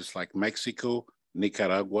countries like Mexico,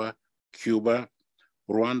 Nicaragua, Cuba,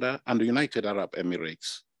 Rwanda, and the United Arab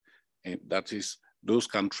Emirates. And that is those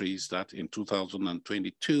countries that in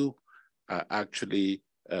 2022 are actually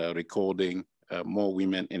recording more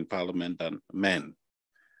women in parliament than men.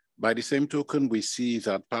 By the same token, we see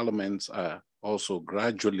that parliaments are also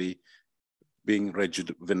gradually being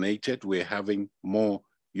rejuvenated. We're having more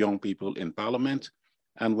young people in parliament.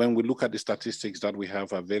 And when we look at the statistics that we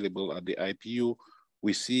have available at the IPU,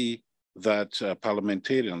 we see that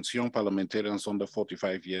parliamentarians, young parliamentarians under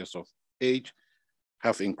 45 years of age,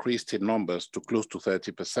 have increased in numbers to close to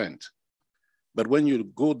 30%. But when you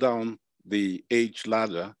go down the age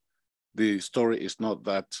ladder, the story is not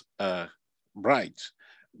that bright,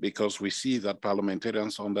 because we see that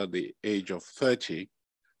parliamentarians under the age of 30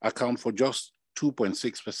 account for just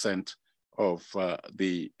 2.6% of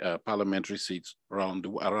the parliamentary seats around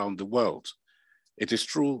the world. It is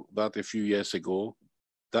true that a few years ago,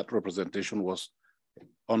 that representation was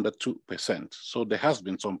under 2%. So there has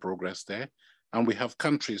been some progress there. And we have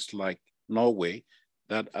countries like Norway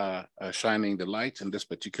that are shining the light in this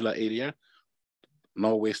particular area.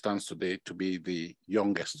 Norway stands today to be the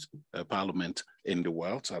youngest parliament in the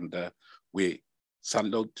world. And we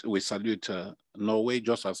salute Norway,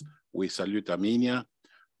 just as we salute Armenia.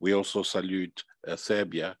 We also salute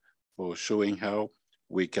Serbia for showing how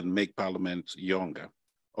we can make parliament younger.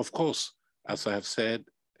 Of course, as I have said,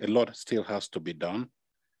 a lot still has to be done.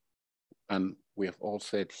 And we have all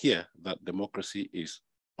said here that democracy is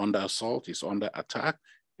under assault, is under attack,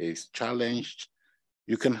 is challenged.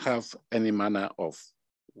 You can have any manner of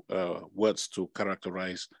words to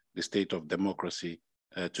characterize the state of democracy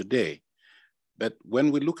today. But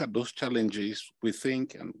when we look at those challenges, we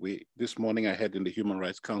think, and this morning I heard in the Human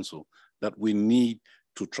Rights Council, that we need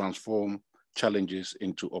to transform challenges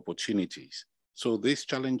into opportunities. So these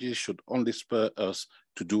challenges should only spur us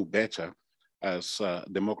to do better, as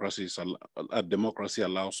democracy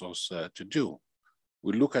allows us to do.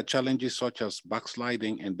 We look at challenges such as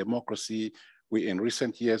backsliding in democracy. In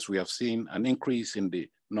recent years, we have seen an increase in the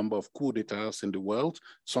number of coup d'etats in the world,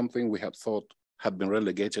 something we had thought had been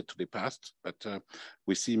relegated to the past, but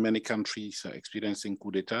we see many countries experiencing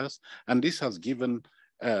coup d'etats. And this has given,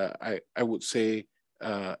 I would say,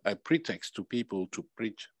 a pretext to people to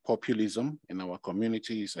preach populism in our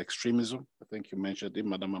communities, extremism. I think you mentioned it,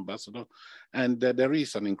 Madam Ambassador. And there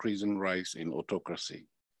is an increasing rise in autocracy.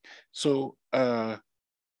 So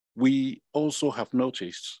we also have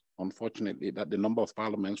noticed, unfortunately, that the number of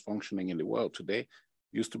parliaments functioning in the world today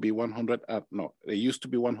used to be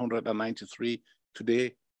 193.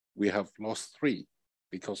 Today, we have lost 3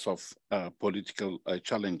 because of political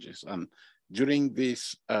challenges. And during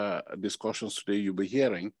these discussions today, you'll be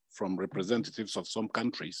hearing from representatives of some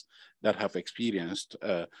countries that have experienced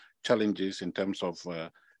challenges in terms of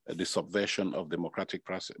the subversion of democratic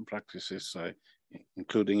practices,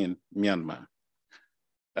 including in Myanmar.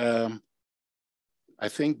 I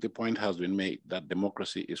think the point has been made that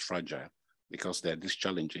democracy is fragile because there are these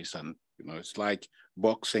challenges, and it's like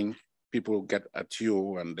boxing. People get at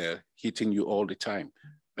you and they're hitting you all the time.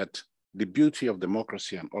 But the beauty of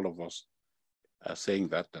democracy, and all of us are saying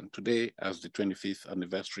that, and today, as the 25th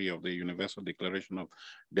anniversary of the Universal Declaration of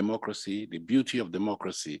Democracy, the beauty of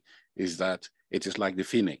democracy is that it is like the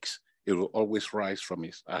phoenix. It will always rise from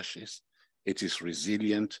its ashes. It is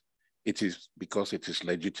resilient. It is because it is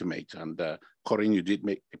legitimate. And Corinne, you did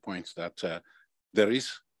make the point that there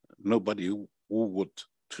is nobody who would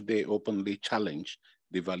today openly challenge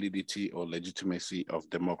the validity or legitimacy of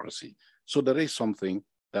democracy. So there is something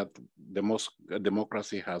that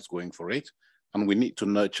democracy has going for it, and we need to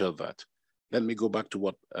nurture that. Let me go back to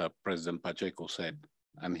what President Pacheco said,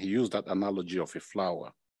 and he used that analogy of a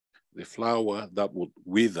flower. The flower that would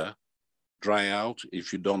wither, dry out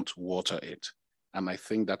if you don't water it. And I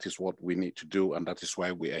think that is what we need to do, and that is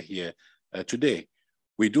why we are here today.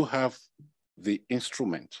 We do have the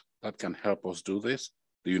instrument that can help us do this,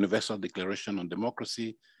 the Universal Declaration on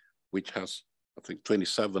Democracy, which has, I think,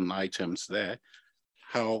 27 items there,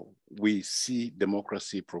 how we see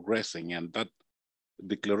democracy progressing. And that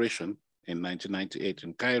declaration in 1998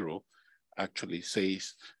 in Cairo actually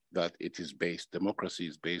says that it is based, democracy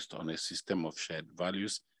is based on a system of shared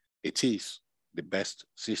values. It is the best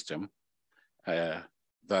system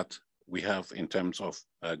that we have in terms of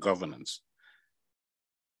governance.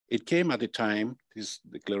 It came at a time, this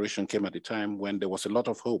declaration came at a time when there was a lot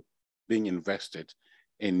of hope being invested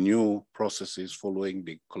in new processes following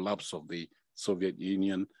the collapse of the Soviet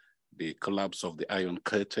Union, the collapse of the Iron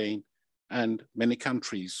Curtain, and many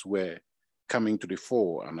countries were coming to the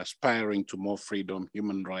fore and aspiring to more freedom,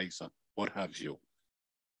 human rights, and what have you.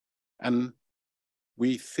 And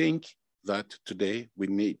we think that today we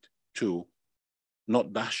need to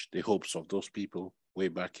not dash the hopes of those people way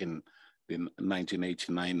back in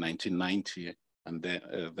 1989, 1990, and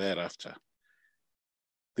thereafter.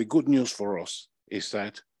 The good news for us is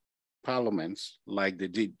that parliaments, like they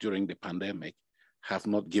did during the pandemic, have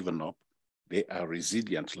not given up. They are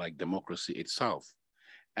resilient like democracy itself.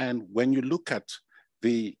 And when you look at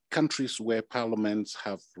the countries where parliaments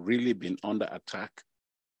have really been under attack,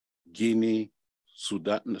 Guinea,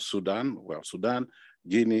 Sudan,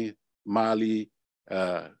 Guinea, Mali,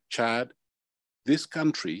 Chad, these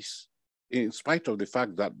countries, in spite of the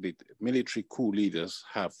fact that the military coup leaders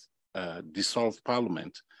have dissolved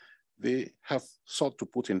parliament, they have sought to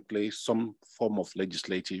put in place some form of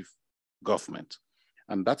legislative government.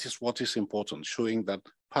 And that is what is important, showing that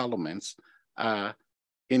parliaments are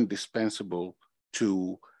indispensable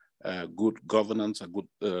to good governance and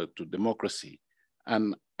to democracy.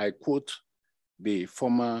 And I quote the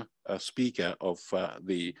former speaker of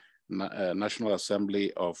the National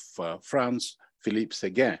Assembly of France, Philippe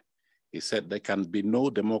Séguin. He said there can be no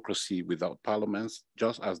democracy without parliaments,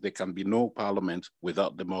 just as there can be no parliament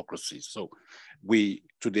without democracy. So we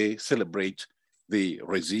today celebrate the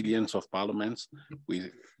resilience of parliaments.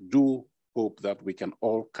 We do hope that we can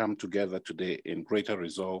all come together today in greater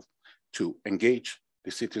resolve to engage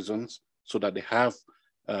the citizens so that they have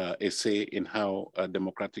a say in how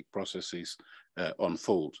democratic processes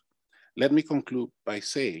unfold. Let me conclude by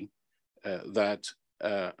saying rather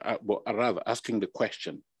asking the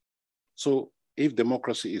question, so if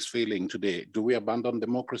democracy is failing today, do we abandon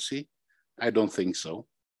democracy? I don't think so.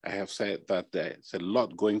 I have said that there's a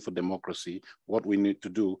lot going for democracy. What we need to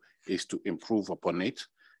do is to improve upon it.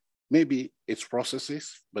 Maybe its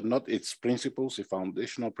processes, but not its principles, the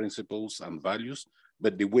foundational principles and values,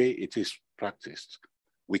 but the way it is practiced.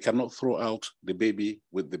 We cannot throw out the baby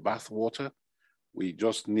with the bathwater. We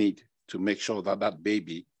just need to make sure that that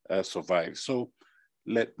baby survives. So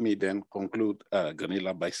let me then conclude,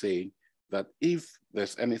 Gunilla, by saying that if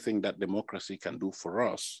there's anything that democracy can do for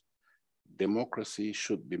us, democracy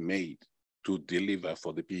should be made to deliver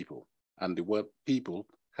for the people. And the word people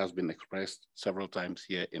has been expressed several times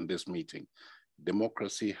here in this meeting.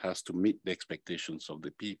 Democracy has to meet the expectations of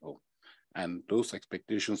the people. And those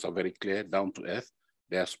expectations are very clear, down to earth.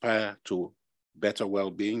 They aspire to better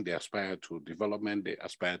well-being, they aspire to development, they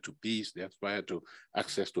aspire to peace, they aspire to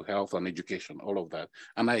access to health and education, all of that.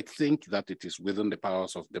 And I think that it is within the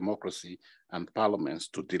powers of democracy and parliaments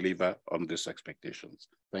to deliver on these expectations.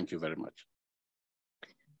 Thank you very much.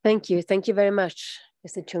 Thank you. Thank you very much,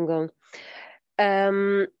 Mr. Chungong.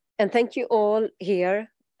 And thank you all here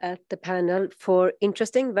at the panel for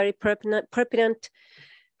interesting, very pertinent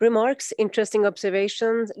remarks, interesting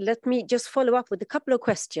observations. Let me just follow up with a couple of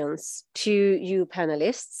questions to you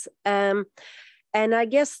panelists. And I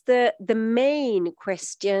guess the main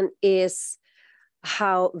question is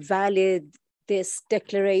how valid this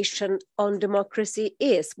declaration on democracy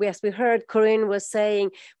is. As we heard Corinne was saying,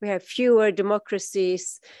 we have fewer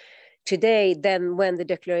democracies today than when the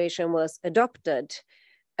declaration was adopted.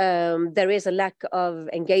 There is a lack of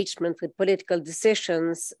engagement with political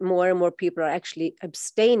decisions. More and more people are actually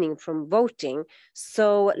abstaining from voting.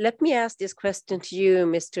 So let me ask this question to you,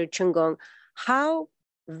 Mr. Chungong. How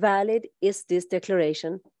valid is this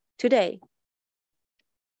declaration today?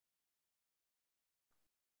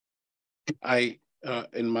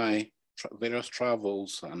 In my various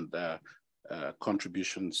travels and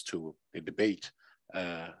contributions to the debate,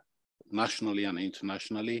 nationally and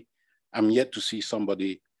internationally, I'm yet to see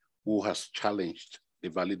somebody who has challenged the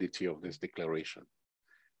validity of this declaration.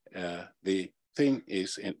 The thing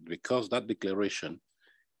is, because that declaration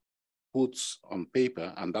puts on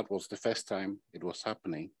paper, and that was the first time it was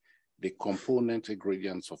happening, the component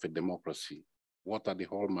ingredients of a democracy. What are the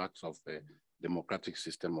hallmarks of a democratic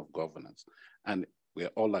system of governance? And we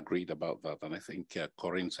are all agreed about that. And I think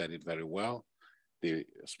Corinne said it very well. The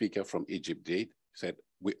speaker from Egypt said,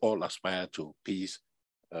 we all aspire to peace,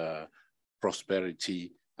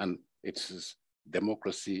 prosperity, and it's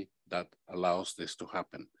democracy that allows this to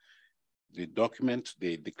happen. The document,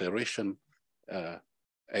 the declaration,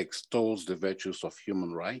 extols the virtues of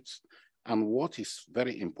human rights. And what is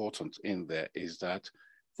very important in there is that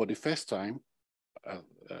for the first time,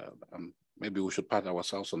 maybe we should pat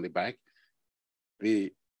ourselves on the back,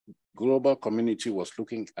 the global community was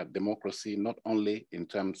looking at democracy not only in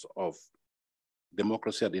terms of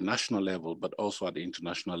democracy at the national level, but also at the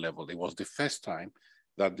international level. It was the first time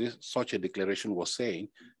that such a declaration was saying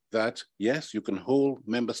that, yes, you can hold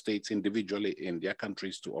member states individually in their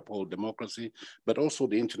countries to uphold democracy, but also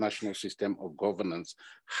the international system of governance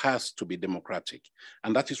has to be democratic.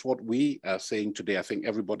 And that is what we are saying today. I think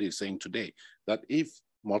everybody is saying today, that if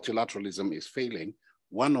multilateralism is failing,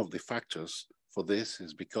 one of the factors for this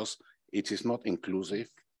is because it is not inclusive,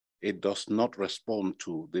 it does not respond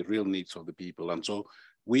to the real needs of the people. And so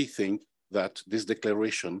we think that this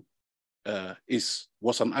declaration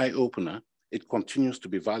was an eye-opener. It continues to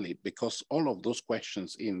be valid because all of those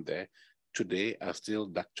questions in there today are still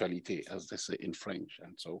d'actualité, as they say in French.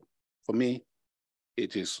 And so for me,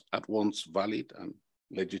 it is at once valid and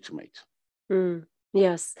legitimate.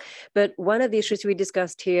 Yes, but one of the issues we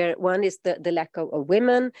discussed here, one is the lack of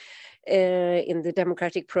women in the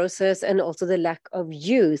democratic process, and also the lack of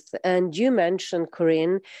youth. And you mentioned,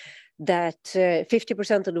 Corinne, that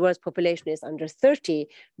 50% of the world's population is under 30,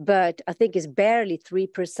 but I think it's barely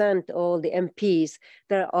 3% all the MPs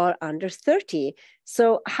that are under 30.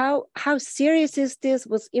 So how serious is this?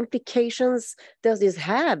 What implications does this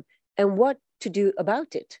have? And what to do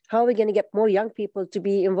about it? How are we going to get more young people to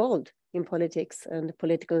be involved in politics and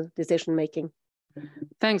political decision-making?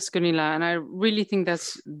 Thanks, Gunilla. And I really think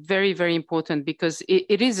that's very, very important because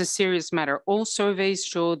it is a serious matter. All surveys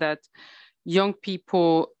show that young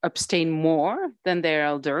people abstain more than their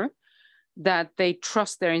elder, that they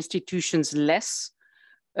trust their institutions less.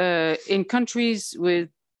 In countries with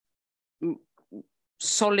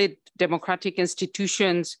solid democratic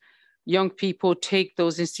institutions, young people take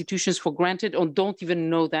those institutions for granted or don't even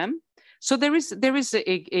know them. So there is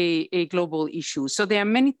a global issue. So there are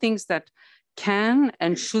many things that can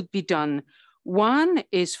and should be done. One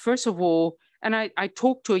is, first of all, and I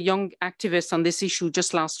talked to a young activist on this issue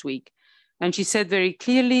just last week, and she said very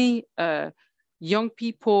clearly, young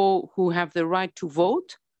people who have the right to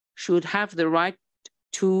vote should have the right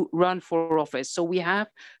to run for office. So we have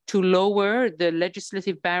to lower the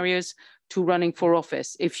legislative barriers to running for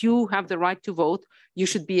office. If you have the right to vote, you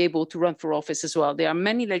should be able to run for office as well. There are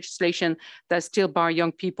many legislation that still bar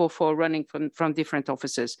young people for running from different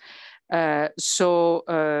offices. One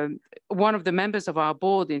of the members of our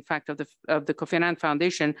board, in fact, of the Kofi Annan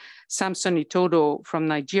Foundation, Samson Itodo from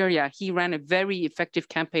Nigeria, he ran a very effective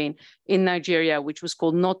campaign in Nigeria, which was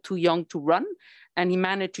called Not Too Young to Run. And he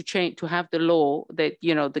managed to have the law that,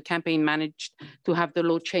 the campaign managed to have the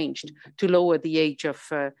law changed to lower the age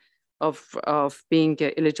of being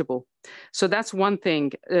eligible. So that's one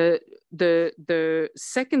thing. The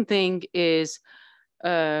second thing is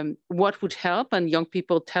what would help, and young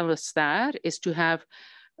people tell us that, is to have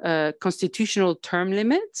constitutional term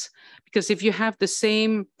limits. Because if you have the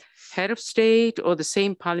same head of state or the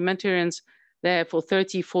same parliamentarians there for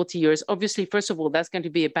 30, 40 years, obviously, first of all, that's going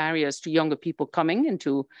to be a barrier to younger people coming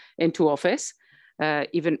into office.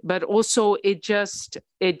 But also it just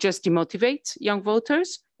demotivates young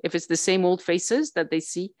voters if it's the same old faces that they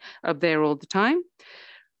see up there all the time.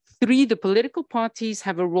 3, the political parties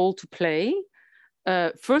have a role to play.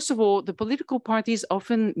 First of all, the political parties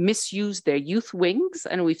often misuse their youth wings,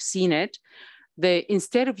 and we've seen it.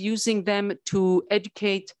 Instead of using them to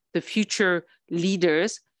educate the future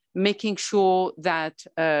leaders, making sure that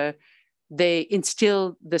they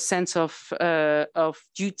instill the sense of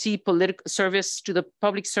duty, political service to the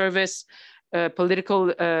public service,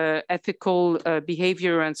 political, ethical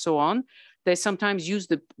behavior, and so on. They sometimes use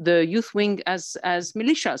the youth wing as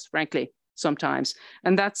militias, frankly, sometimes,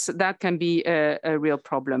 and that can be a real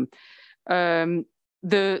problem.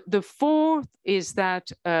 The fourth is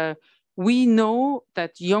that we know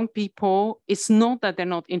that young people, it's not that they're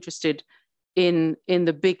not interested in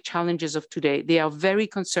the big challenges of today. They are very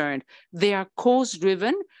concerned. They are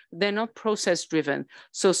cause-driven. They're not process-driven.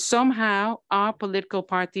 So somehow our political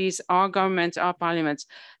parties, our governments, our parliaments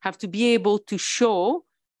have to be able to show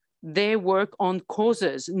their work on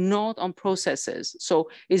causes, not on processes. So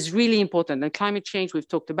it's really important. And climate change, we've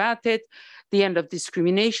talked about it. The end of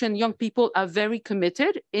discrimination. Young people are very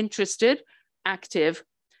committed, interested, active.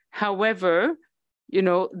 However, You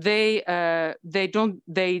know, they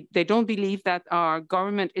don't believe that our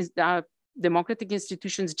government is democratic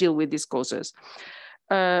institutions deal with these causes.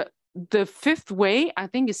 The fifth way, I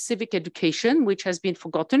think, is civic education, which has been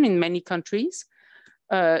forgotten in many countries.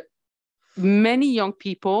 Many young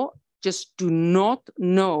people just do not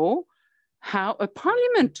know how a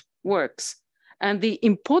parliament works, and the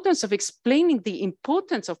importance of explaining the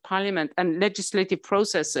importance of parliament and legislative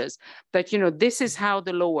processes, that, you know, this is how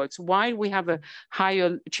the law works, why we have a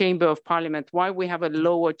higher chamber of parliament, why we have a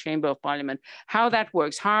lower chamber of parliament, how that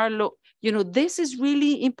works, how low, you know, this is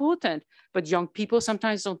really important, but young people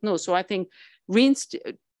sometimes don't know. So I think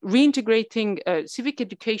reintegrating civic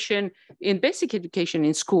education in basic education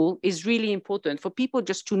in school is really important for people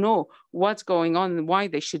just to know what's going on and why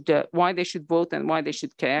they should vote and why they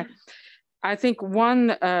should care. I think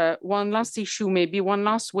one last issue, maybe one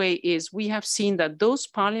last way, is we have seen that those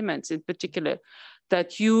parliaments in particular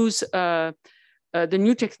that use the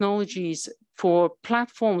new technologies for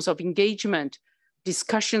platforms of engagement,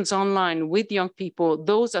 discussions online with young people,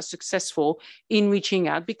 those are successful in reaching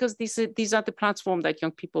out, because these are the platforms that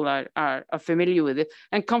young people are familiar with it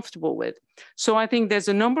and comfortable with. So I think there's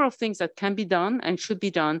a number of things that can be done and should be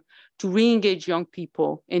done to re-engage young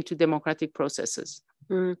people into democratic processes.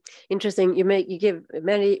 Interesting. You give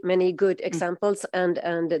many good examples, and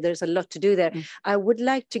there's a lot to do there. I would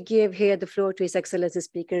like to give here the floor to His Excellency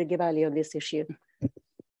Speaker Gebali on this issue.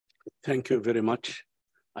 Thank you very much.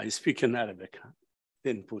 I speak in Arabic.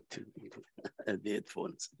 Then put the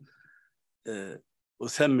headphones.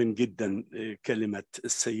 أثمن جدا كلمة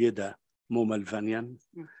السيدة موما الفانيان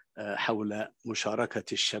حول مشاركة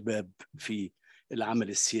الشباب في العمل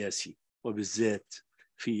السياسي وبالذات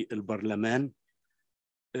في البرلمان.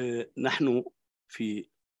 نحن في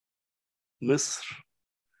مصر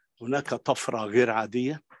هناك طفرة غير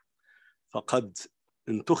عادية، فقد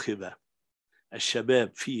انتخب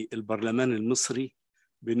الشباب في البرلمان المصري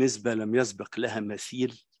بنسبة لم يسبق لها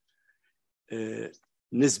مثيل.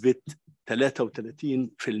 نسبة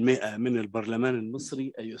 33% من البرلمان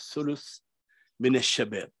المصري، أي الثلث، من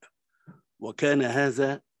الشباب، وكان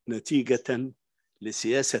هذا نتيجة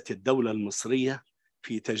لسياسة الدولة المصرية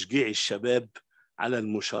في تشجيع الشباب على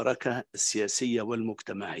المشاركة السياسية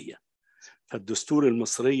والمجتمعية. فالدستور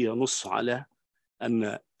المصري ينص على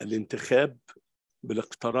أن الانتخاب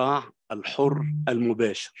بالاقتراع الحر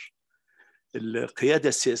المباشر. القيادة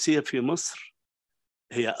السياسية في مصر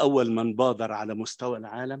هي أول من بادر على مستوى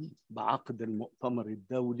العالم بعقد المؤتمر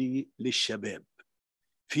الدولي للشباب،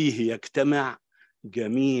 فيه يجتمع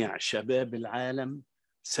جميع شباب العالم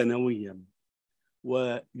سنوياً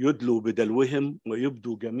ويدلوا بدلوهم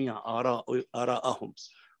ويبدوا جميع آراءهم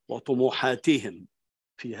وطموحاتهم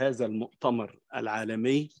في هذا المؤتمر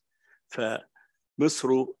العالمي.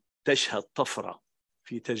 فمصر تشهد طفرة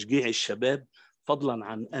في تشجيع الشباب، فضلاً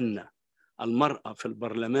عن أن المرأة في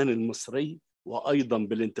البرلمان المصري وأيضاً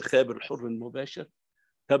بالانتخاب الحر المباشر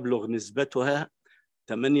تبلغ نسبتها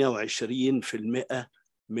 28%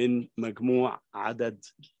 من مجموع عدد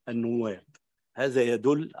النواب. هذا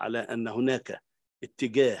يدل على أن هناك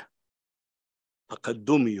اتجاه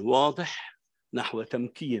تقدمي واضح نحو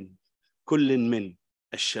تمكين كل من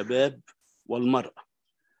الشباب والمرأة.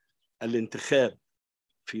 الانتخاب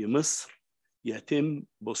في مصر يتم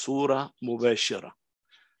بصورة مباشرة.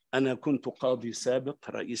 أنا كنت قاضي سابق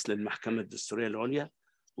رئيس للمحكمة الدستورية العليا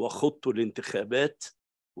وخضت الانتخابات،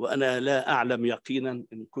 وأنا لا أعلم يقينا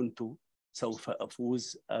إن كنت سوف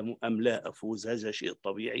أفوز أم لا أفوز، هذا شيء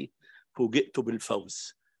طبيعي. فوجئت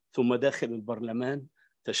بالفوز، ثم داخل البرلمان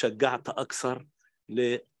تشجعت أكثر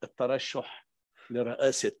للترشح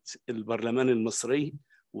لرئاسة البرلمان المصري،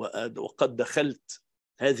 وقد دخلت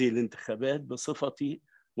هذه الانتخابات بصفتي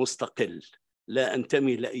مستقل لا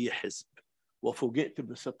أنتمي لأي حزب، وفوجئت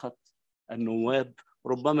بثقة النواب،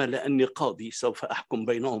 ربما لأني قاضي سوف أحكم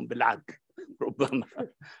بينهم بالعدل ربما.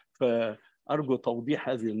 فأرجو توضيح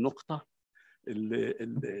هذه النقطة.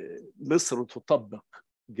 مصر تطبق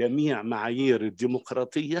جميع معايير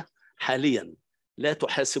الديمقراطية حاليا، لا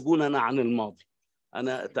تحاسبوننا عن الماضي،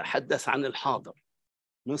 أنا أتحدث عن الحاضر.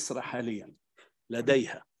 مصر حاليا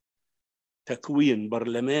لديها تكوين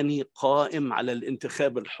برلماني قائم على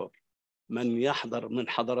الانتخاب الحر. من يحضر من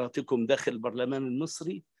حضراتكم داخل البرلمان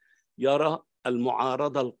المصري يرى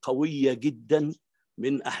المعارضة القوية جدا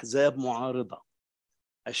من أحزاب معارضة.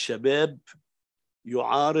 الشباب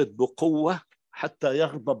يعارض بقوة حتى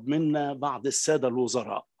يغضب منا بعض السادة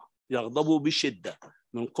الوزراء، يغضبوا بشدة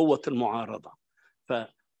من قوة المعارضة.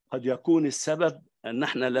 فقد يكون السبب أن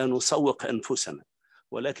احنا لا نسوق أنفسنا،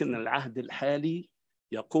 ولكن العهد الحالي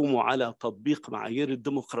يقوم على تطبيق معايير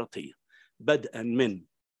الديمقراطية بدءا من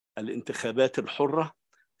الانتخابات الحرة،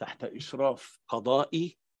 تحت إشراف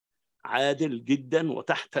قضائي عادل جدا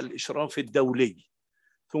وتحت الإشراف الدولي،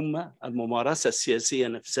 ثم الممارسة السياسية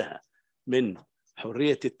نفسها من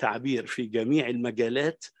حرية التعبير في جميع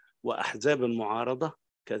المجالات، وأحزاب المعارضة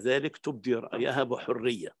كذلك تبدي رأيها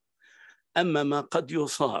بحرية. أما ما قد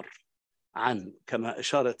يصار عن، كما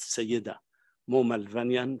أشارت السيدة موما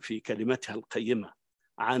الفانيان في كلمتها القيمة،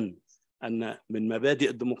 عن أن من مبادئ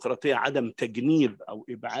الديمقراطية عدم تجنيب أو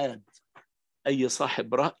إبعاد أي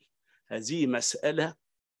صاحب رأي، هذه مسألة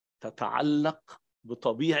تتعلق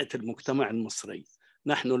بطبيعة المجتمع المصري.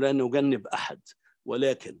 نحن لا نجنب أحد،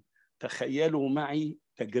 ولكن تخيلوا معي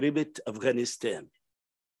تجربة أفغانستان.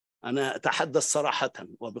 أنا أتحدث صراحة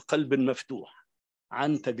وبقلب مفتوح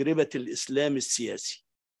عن تجربة الإسلام السياسي.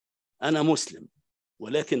 أنا مسلم،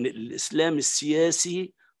 ولكن الإسلام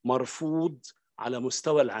السياسي مرفوض على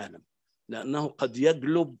مستوى العالم، لأنه قد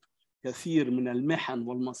يجلب كثير من المحن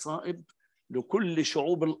والمصائب لكل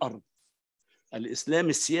شعوب الأرض. الإسلام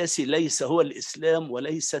السياسي ليس هو الإسلام،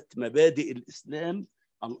 وليست مبادئ الإسلام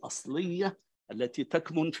الأصلية التي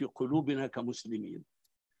تكمن في قلوبنا كمسلمين.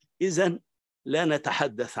 إذن لا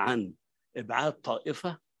نتحدث عن إبعاد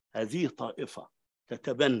طائفة، هذه طائفة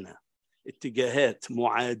تتبنى اتجاهات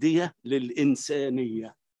معادية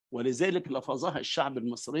للإنسانية، ولذلك لفظها الشعب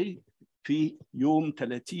المصري في يوم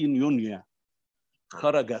 30 يونيو.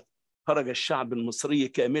 خرج الشعب المصري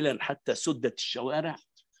كاملا حتى سدت الشوارع،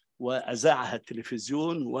 وأذاعها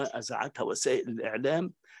التلفزيون وأذاعتها وسائل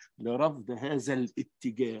الإعلام لرفض هذا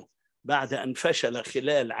الاتجاه، بعد أن فشل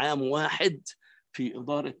خلال عام واحد في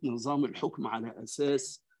إدارة نظام الحكم على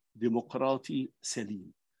أساس ديمقراطي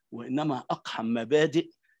سليم، وإنما أقحم مبادئ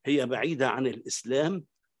هي بعيدة عن الإسلام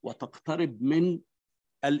وتقترب من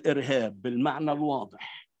الإرهاب بالمعنى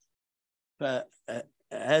الواضح.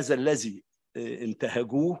 فهذا الذي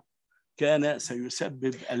انتهجوه كان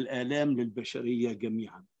سيسبب الآلام للبشرية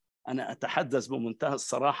جميعا. أنا أتحدث بمنتهى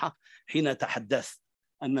الصراحة حين تحدثت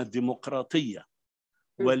أن الديمقراطية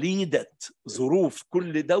وليدة ظروف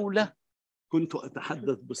كل دولة، كنت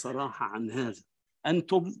أتحدث بصراحة عن هذا.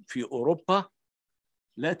 أنتم في أوروبا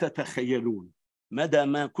لا تتخيلون مدى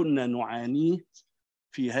ما كنا نعانيه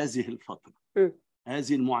في هذه الفترة.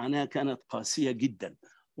 هذه المعاناة كانت قاسية جدا،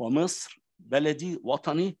 ومصر بلدي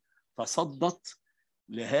وطني تصدت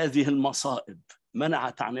لهذه المصائب،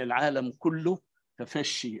 منعت عن العالم كله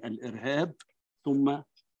تفشي الإرهاب، ثم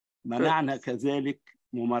منعنا كذلك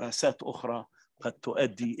ممارسات أخرى قد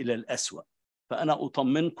تؤدي إلى الأسوأ. فأنا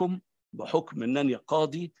أطمنكم بحكم أنني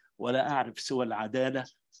قاضي ولا أعرف سوى العدالة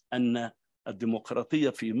أن الديمقراطية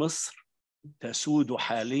في مصر تسود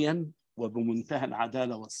حاليا وبمنتهى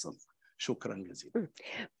العدالة والصدق. شكرا جزيلا.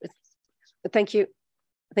 Thank you.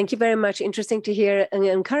 Thank you very much. Interesting to hear and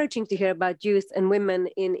encouraging to hear about youth and women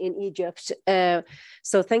in Egypt.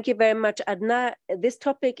 So thank you very much, Adna. This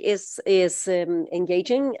topic is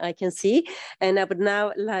engaging, I can see. And I would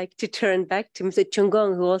now like to turn back to Mr.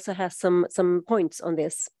 Chungong, who also has some points on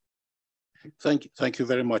this. Thank you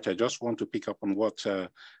very much. I just want to pick up on what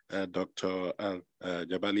Dr.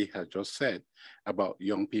 Jabali has just said about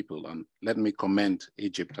young people. And let me commend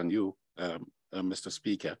Egypt and you, Mr.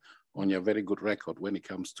 Speaker, on your very good record when it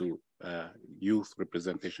comes to youth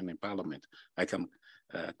representation in Parliament. I can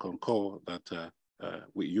concur that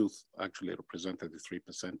we youth actually represent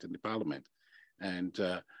 33% in the Parliament. And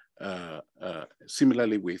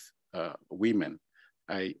similarly with women,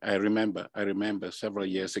 I remember several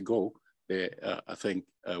years ago, I think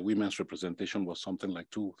women's representation was something like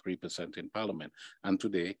 2-3% in Parliament. And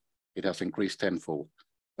today it has increased tenfold.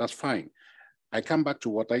 That's fine. I come back to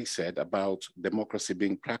what I said about democracy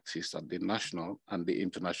being practiced at the national and the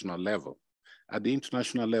international level. At the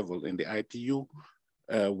international level in the IPU,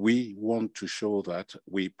 we want to show that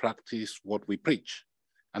we practice what we preach.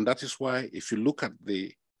 And that is why if you look at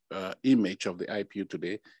the image of the IPU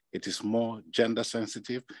today, it is more gender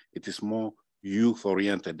sensitive, it is more youth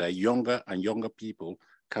oriented. There are younger and younger people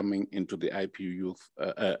coming into the IPU youth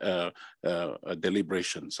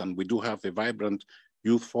deliberations. And we do have a vibrant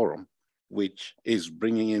youth forum, which is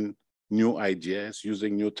bringing in new ideas,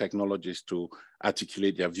 using new technologies to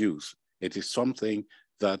articulate their views. It is something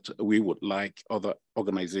that we would like other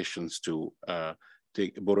organizations to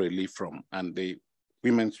borrow a leaf from. And the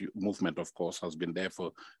women's movement, of course, has been there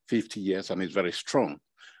for 50 years and is very strong.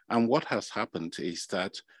 And what has happened is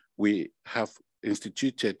that we have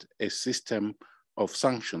instituted a system of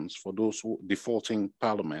sanctions for those who defaulting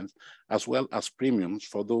parliament, as well as premiums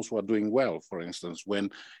for those who are doing well. For instance,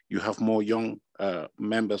 when you have more young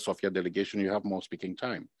members of your delegation, you have more speaking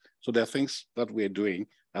time. So there are things that we're doing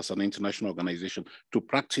as an international organization to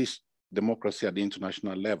practice democracy at the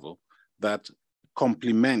international level that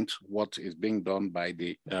complement what is being done by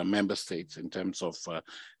the member states in terms of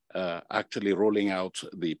actually rolling out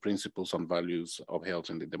the principles and values of health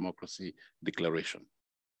and the democracy declaration.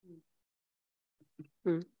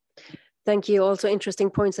 Thank you. Also interesting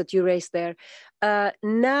points that you raised there.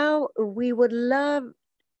 Now we would love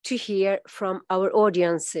to hear from our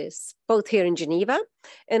audiences, both here in Geneva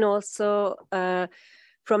and also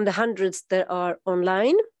from the hundreds that are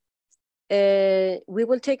online. We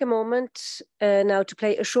will take a moment now to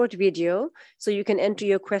play a short video so you can enter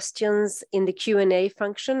your questions in the Q&A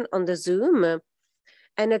function on the Zoom.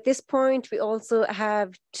 And at this point, we also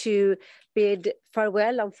have to bid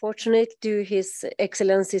farewell, unfortunately, to His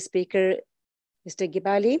Excellency Speaker, Mr.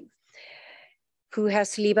 Gibali, who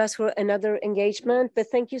has to leave us for another engagement. But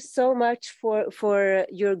thank you so much for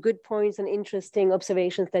your good points and interesting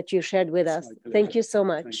observations that you shared with us. Thank you so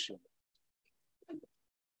much. Thank you.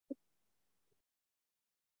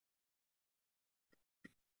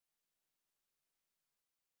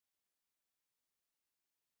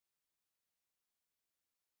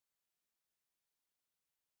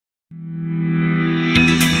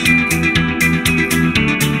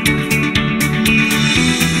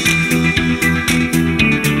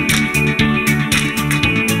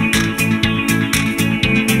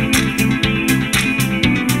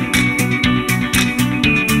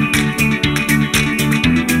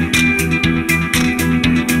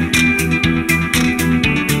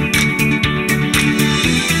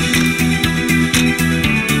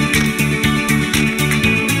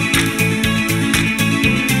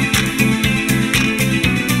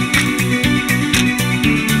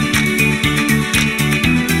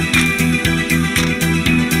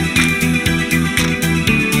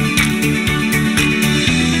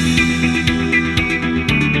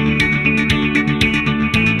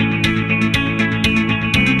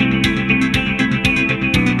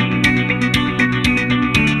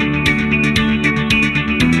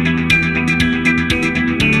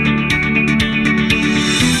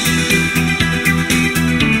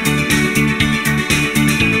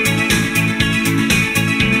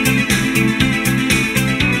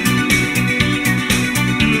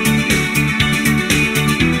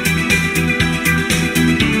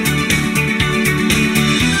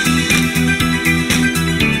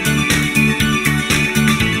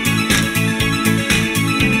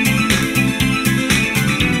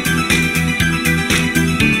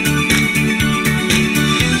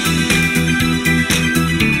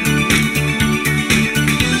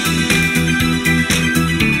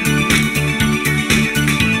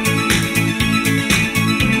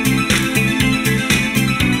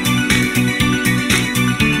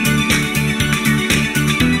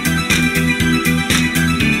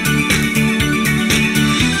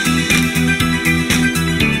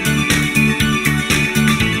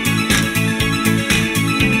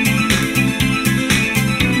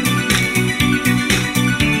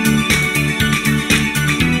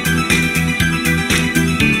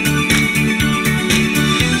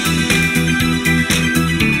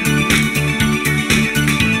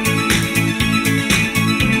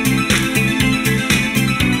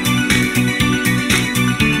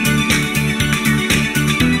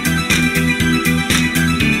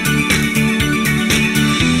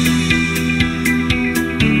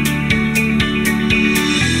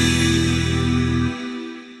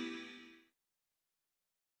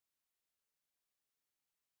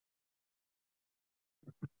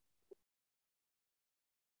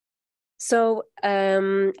 So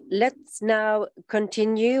let's now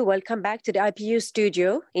continue. Welcome back to the IPU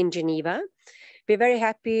studio in Geneva. We're very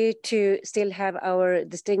happy to still have our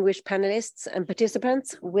distinguished panelists and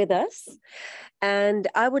participants with us. And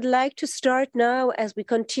I would like to start now as we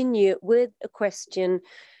continue with a question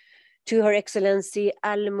to Her Excellency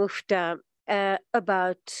Al-Mufta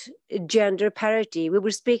about gender parity. We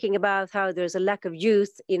were speaking about how there's a lack of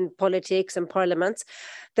youth in politics and parliaments.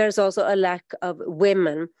 There's also a lack of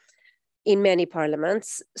women in many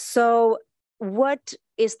parliaments. So what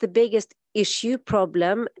is the biggest issue,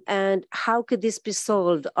 problem, and how could this be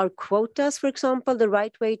solved? Are quotas, for example, the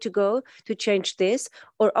right way to go to change this,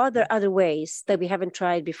 or are there other ways that we haven't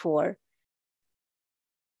tried before?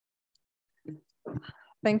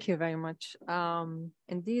 Thank you very much.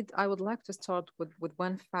 Indeed, I would like to start with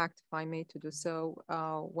one fact, if I may, to do so,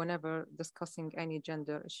 whenever discussing any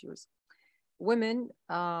gender issues. Women,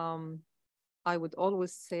 I would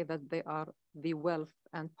always say that they are the wealth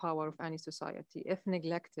and power of any society. If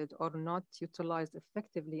neglected or not utilized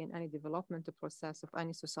effectively in any development process of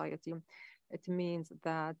any society, it means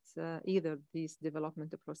that either this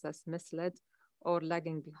development process misled or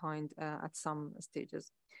lagging behind at some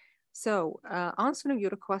stages. So answering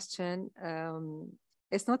your question,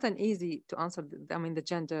 it's not an easy to answer,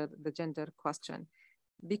 the gender question.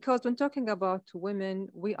 Because when talking about women,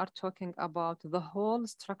 we are talking about the whole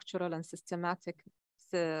structural and systematic,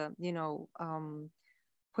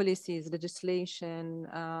 policies, legislation,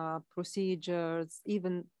 procedures,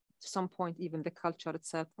 even to some point, even the culture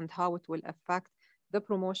itself, and how it will affect the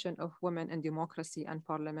promotion of women in democracy and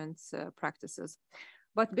parliament's practices.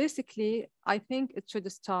 But basically, I think it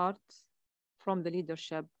should start from the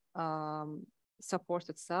leadership support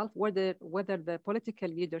itself, whether the political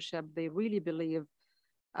leadership, they really believe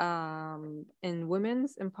in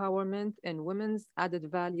women's empowerment and women's added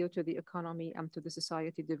value to the economy and to the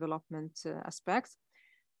society development aspects.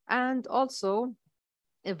 And also,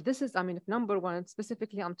 if this is, if number one,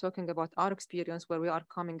 specifically, I'm talking about our experience where we are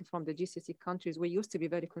coming from the GCC countries. We used to be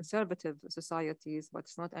very conservative societies, but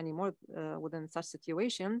it's not anymore within such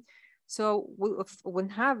situation. So when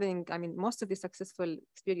having, most of the successful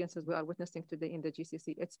experiences we are witnessing today in the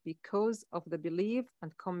GCC, it's because of the belief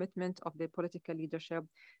and commitment of the political leadership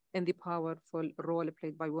and the powerful role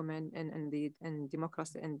played by women in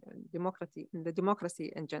democracy and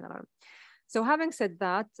democracy in general. So having said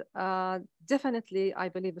that, definitely, I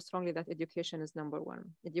believe strongly that education is number one.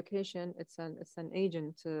 Education, it's an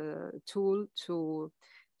agent tool to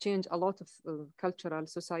change a lot of cultural,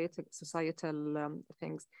 societal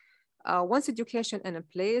things. Once education in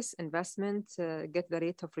place, investment, get the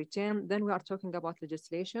rate of return, then we are talking about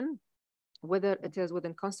legislation, whether it is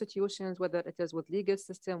within constitutions, whether it is with legal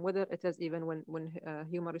system, whether it is even when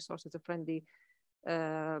human resources are friendly,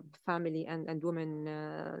 family and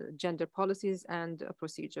women gender policies and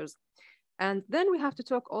procedures. And then we have to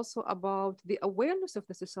talk also about the awareness of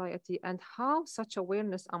the society and how such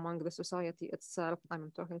awareness among the society itself,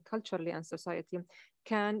 I'm talking culturally and society,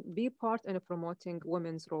 can be part in promoting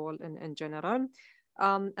women's role in general.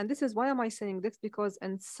 And this is why am I saying this? Because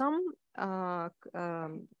in some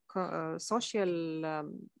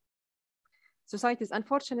social societies,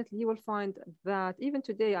 unfortunately, you will find that even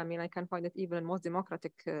today, I can find it even in most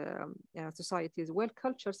democratic societies, where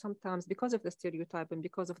culture sometimes, because of the stereotype and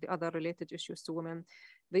because of the other related issues to women,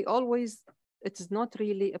 it is not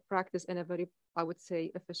really a practice in a very, I would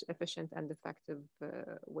say, efficient and effective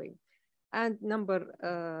way. And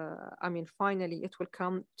finally, it will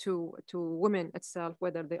come to women itself,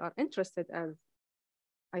 whether they are interested, as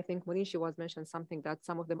I think Munishi was mentioned something that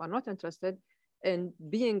some of them are not interested in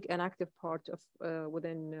being an active part of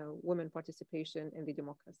within women participation in the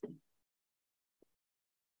democracy.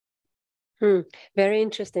 Very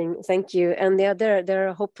interesting. Thank you. And there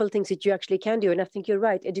are hopeful things that you actually can do. And I think you're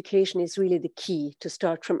right. Education is really the key to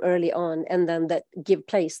start from early on, and then that give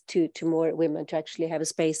place to more women to actually have a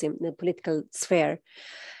space in the political sphere.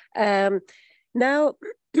 Now,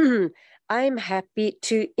 I'm happy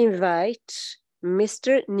to invite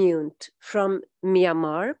Mr. Nyunt from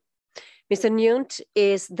Myanmar. Mr. Nyunt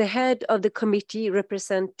is the head of the committee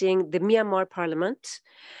representing the Myanmar Parliament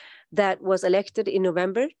that was elected in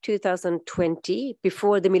November 2020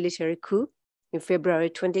 before the military coup in February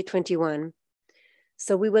 2021.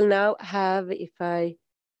 So we will now have, if I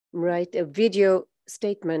write, a video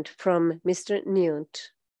statement from Mr.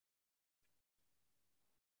 Nyunt.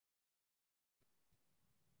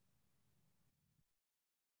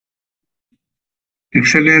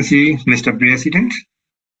 Excellency, Mr. President,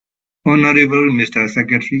 Honorable Mr.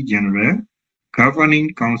 Secretary General,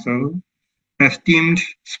 Governing Council, esteemed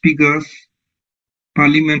speakers,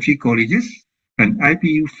 parliamentary colleagues, and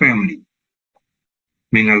IPU family.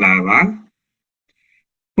 Mingalawal.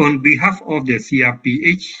 On behalf of the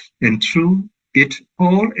CRPH and through it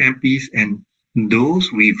all MPs and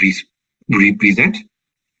those we represent,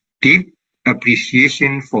 deep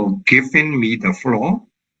appreciation for giving me the floor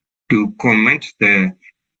to comment the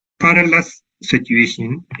perilous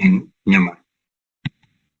situation in Myanmar.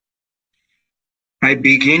 I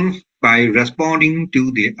begin by responding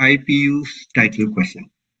to the IPU's title question.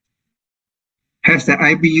 Has the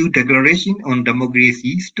IPU Declaration on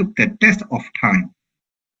Democracy stood the test of time?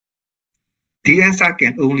 The answer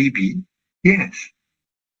can only be yes.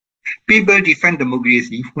 People defend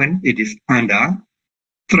democracy when it is under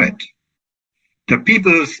threat. The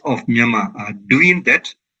peoples of Myanmar are doing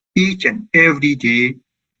that each and every day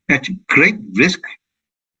at great risk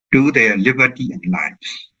to their liberty and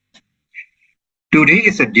lives. Today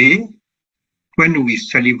is a day when we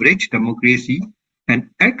celebrate democracy and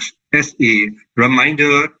acts as a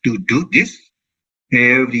reminder to do this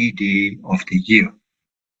every day of the year.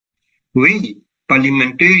 We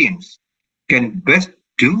parliamentarians can best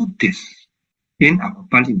do this in our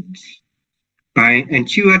parliaments by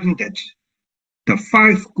ensuring that the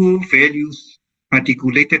 5 core values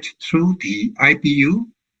articulated through the IPU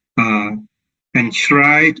are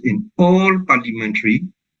enshrined in all parliamentary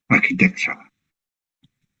architecture.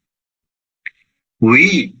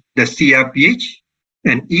 We, the CRPH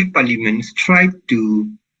and e-Parliament, strive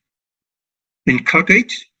to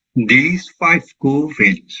inculcate these 5 core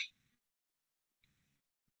values.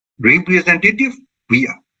 Representative, we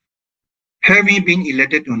are. Having been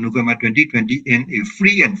elected on November 2020 in a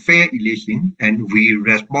free and fair election, and we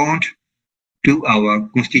respond to our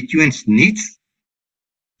constituents' needs,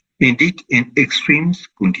 indeed in extreme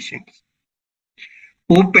conditions.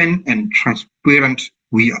 Open and transparent,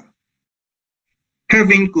 we are.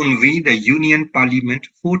 Having convened the Union Parliament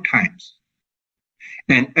 4 times,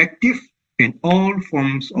 and active in all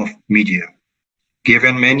forms of media,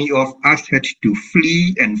 given many of us had to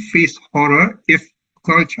flee and face horror if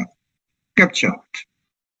captured,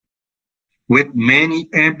 with many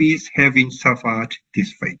MPs having suffered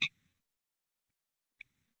this fate.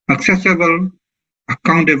 Accessible,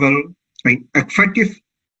 accountable, and effective,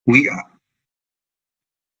 we are.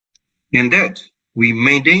 In that, we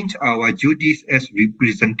maintained our duties as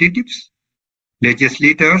representatives,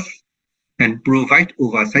 legislators, and provide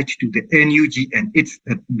oversight to the NUG and its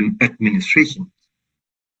administration.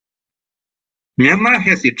 Myanmar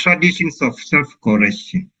has a tradition of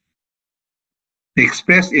self-correction,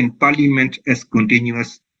 expressed in Parliament as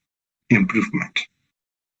continuous improvement.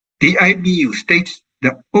 The IPU states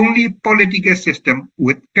the only political system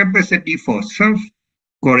with capacity for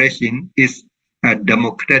self-correction is a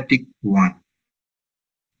democratic one.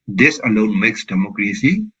 This alone makes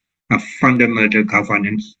democracy a fundamental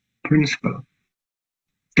governance principle.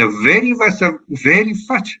 The very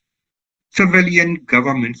first civilian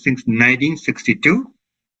government since 1962,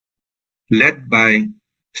 led by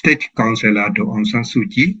State Councillor Aung San Suu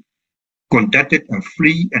Kyi, conducted a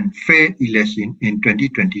free and fair election in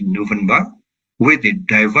 2020 November with a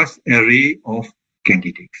diverse array of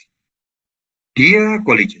candidates. Dear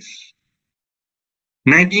colleagues,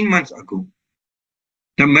 19 months ago,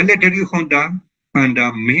 the military junta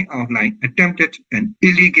under May Outline attempted an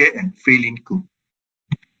illegal and failing coup.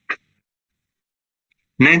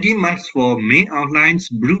 19 months for May Outline's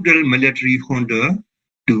brutal military junta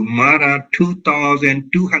to murder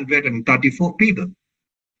 2,234 people,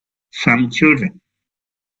 some children,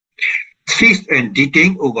 seized and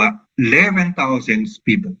detained over 11,000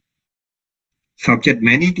 people, subject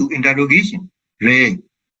many to interrogation, rape,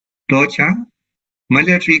 torture,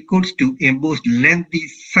 military courts to impose lengthy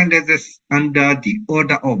sentences under the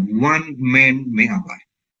order of one man, May Outline.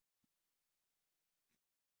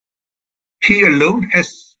 He alone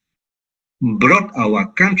has brought our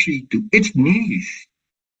country to its knees.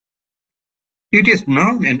 It is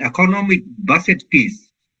now an economic basket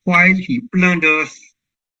case while he plunders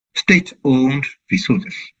state-owned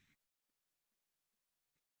resources.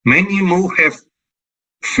 Many more have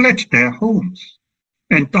fled their homes,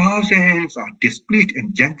 and thousands are displaced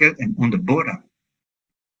in jungle and on the border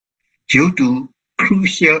due to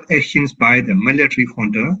crucial actions by the military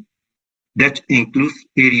junta that includes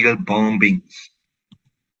aerial bombings.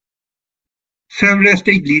 Several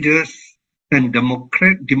state leaders and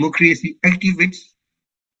democracy activists,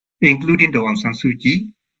 including Aung San Suu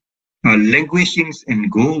Kyi, are languishing in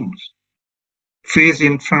goals,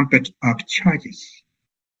 facing trumped-up charges.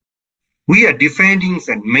 We are defending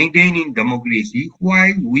and maintaining democracy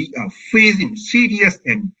while we are facing serious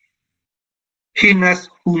and heinous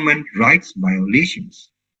human rights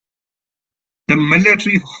violations. The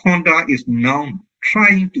military junta is now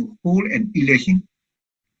trying to hold an election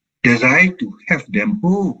designed to have them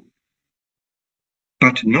hold,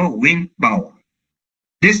 but no wind power.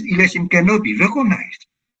 This election cannot be recognized.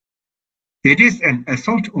 It is an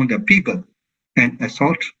assault on the people, an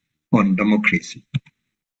assault on democracy.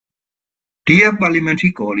 Dear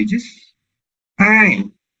parliamentary colleagues, I,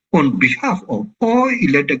 on behalf of all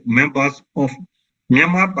elected members of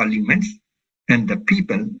Myanmar Parliament and the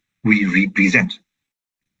people we represent,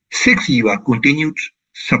 seek your continued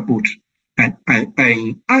support, and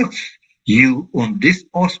I ask you on this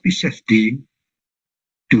auspicious day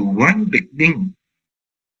to one big thing,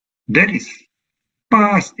 that is,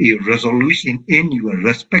 pass a resolution in your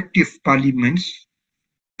respective parliaments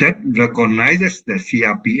that recognizes the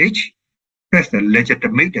CRPH as a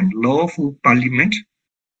legitimate and lawful parliament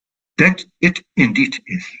that it indeed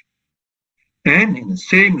is. And in the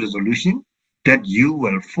same resolution, that you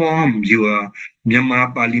will form your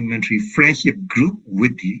Myanmar Parliamentary Friendship Group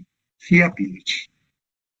with the CRPH.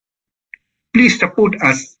 Please support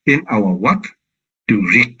us in our work to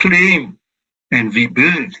reclaim and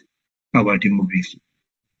rebuild our democracy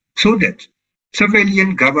so that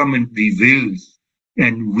civilian government prevails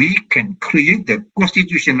and we can create the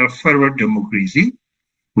constitutional federal democracy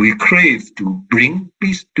we crave to bring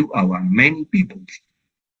peace to our many peoples.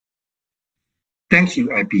 Thank you,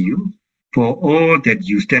 IPU, for all that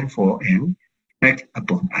you stand for and act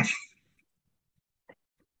upon us.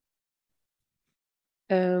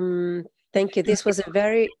 Thank you. This was a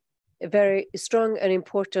very strong and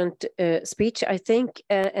important speech, I think.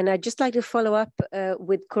 And I'd just like to follow up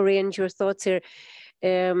with Corinne, your thoughts here.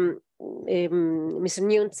 Mr.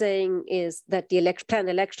 Nguyen saying is that the planned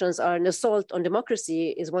elections are an assault on democracy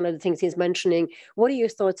is one of the things he's mentioning. What are your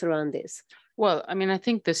thoughts around this? Well, I mean, I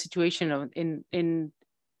think the situation in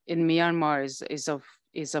Myanmar is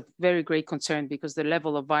of very great concern because the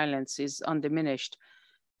level of violence is undiminished,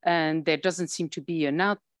 and there doesn't seem to be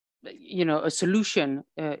a solution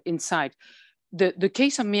in sight. The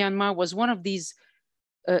case of Myanmar was one of these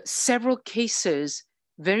several cases,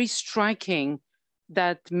 very striking,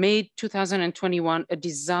 that made 2021 a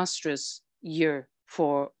disastrous year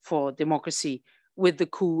for democracy with the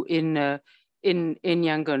coup in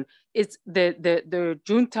Yangon. It's the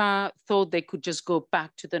junta thought they could just go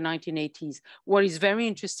back to the 1980s. What is very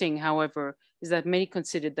interesting, however, is that many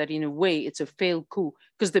considered that in a way it's a failed coup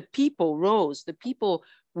because the people rose. The people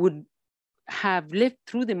would have lived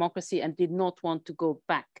through democracy and did not want to go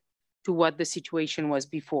back to what the situation was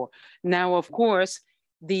before. Now, of course,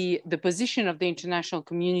 the position of the international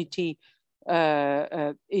community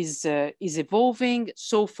is evolving.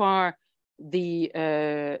 So far, the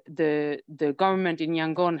government in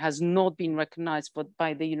Yangon has not been recognized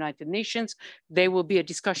by the United Nations. There will be a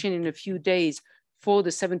discussion in a few days for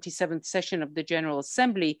the 77th session of the General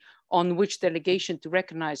Assembly on which delegation to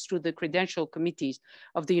recognize through the credential committees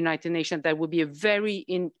of the United Nations. That will be a very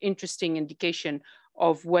interesting indication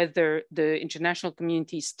of whether the international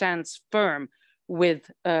community stands firm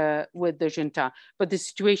with the junta. But the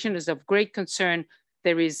situation is of great concern.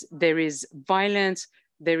 There is violence,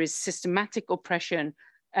 there is systematic oppression,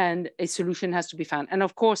 and a solution has to be found. And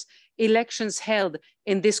of course, elections held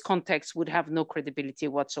in this context would have no credibility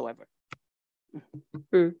whatsoever.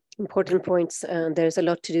 Important points. There's a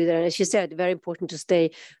lot to do there. And as you said, very important to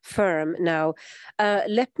stay firm now.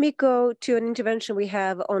 Let me go to an intervention we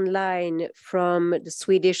have online from the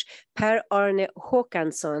Swedish Per-Arne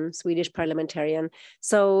Håkansson, Swedish parliamentarian.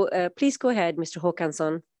 So please go ahead, Mr.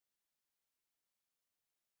 Håkansson.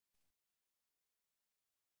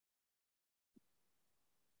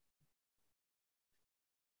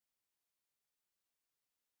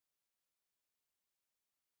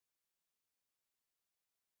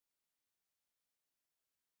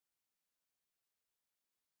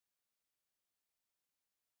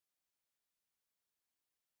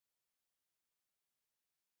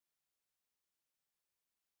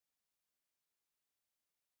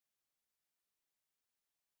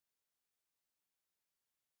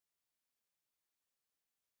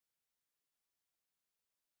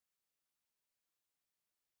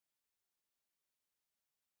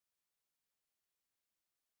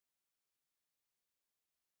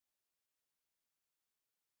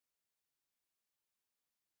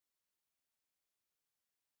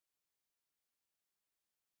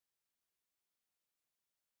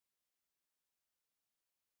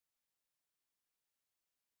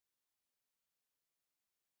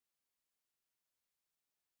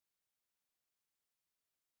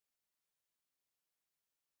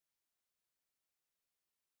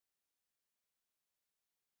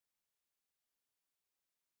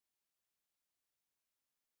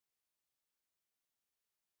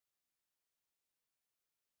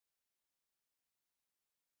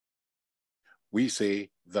 We say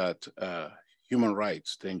that human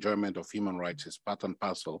rights, the enjoyment of human rights is part and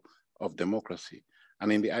parcel of democracy. And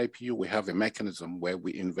in the IPU, we have a mechanism where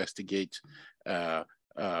we investigate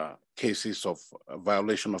cases of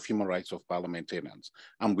violation of human rights of parliamentarians.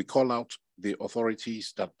 And we call out the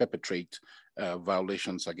authorities that perpetrate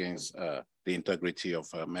violations against the integrity of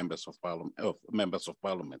members of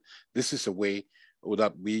parliament. This is a way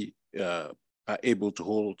that we are able to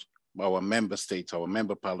hold our member states, our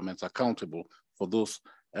member parliaments accountable for those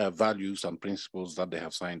values and principles that they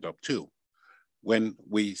have signed up to. When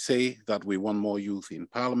we say that we want more youth in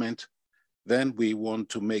parliament, then we want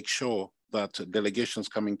to make sure that delegations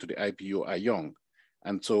coming to the IPU are young.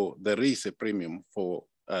 And so there is a premium for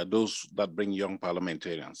those that bring young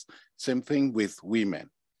parliamentarians. Same thing with women.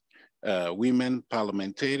 Women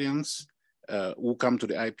parliamentarians who come to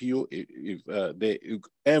the IPU,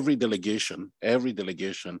 every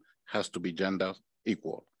delegation has to be gender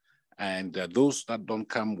equal. And those that don't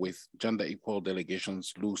come with gender equal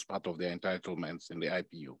delegations lose part of their entitlements in the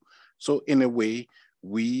IPU. So in a way,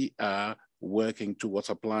 we are working towards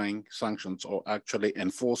applying sanctions or actually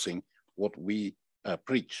enforcing what we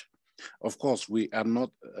preach. Of course, we are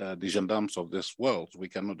not the gendarmes of this world. We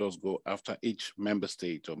cannot just go after each member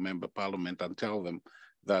state or member parliament and tell them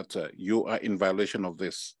that you are in violation of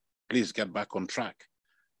this. Please get back on track.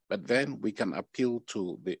 But then we can appeal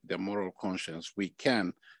to the moral conscience. We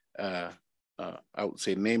can, I would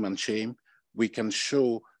say, name and shame. We can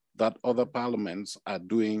show that other parliaments are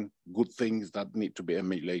doing good things that need to be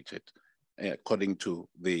emulated according to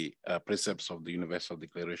the precepts of the Universal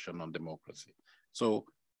Declaration on Democracy. So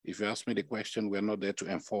if you ask me the question, we're not there to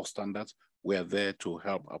enforce standards. We're there to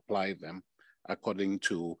help apply them according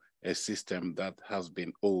to a system that has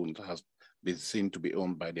been owned, has been seen to be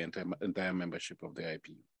owned by the entire membership of the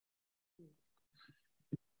IPU.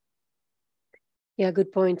 Yeah,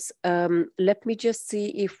 good points. Let me just see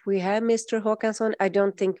if we have Mr. Håkansson. I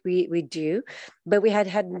don't think we do, but we had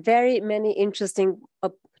very many interesting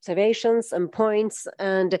observations and points,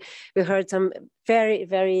 and we heard some very,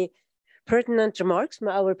 very pertinent remarks from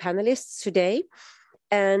our panelists today.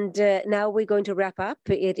 And now we're going to wrap up.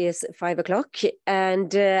 It is 5 o'clock.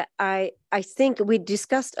 And I think we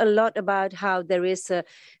discussed a lot about how there is a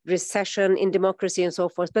recession in democracy and so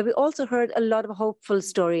forth. But we also heard a lot of hopeful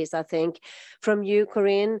stories, I think, from you,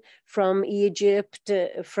 Corinne, from Egypt,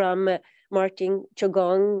 from Martin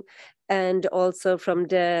Chogong, and also from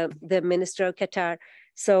the Minister of Qatar,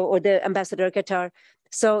 or the Ambassador of Qatar.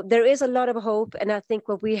 So there is a lot of hope. And I think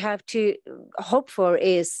what we have to hope for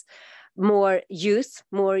is more youth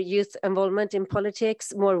involvement in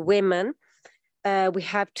politics, more women. We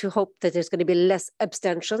have to hope that there's going to be less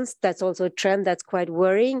abstentions. That's also a trend that's quite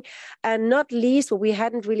worrying. And not least, what we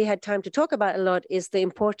hadn't really had time to talk about a lot is the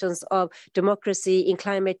importance of democracy in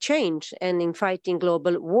climate change and in fighting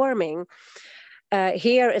global warming.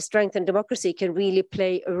 Here, a strengthened democracy can really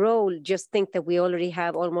play a role. Just think that we already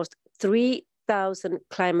have almost 3,000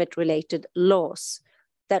 climate-related laws.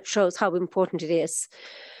 That shows how important it is.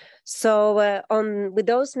 So with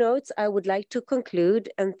those notes, I would like to conclude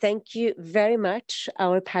and thank you very much,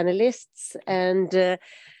 our panelists, and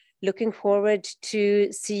looking forward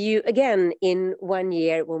to see you again in 1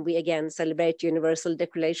 year when we again celebrate Universal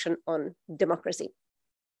Declaration on Democracy.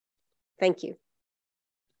 Thank you.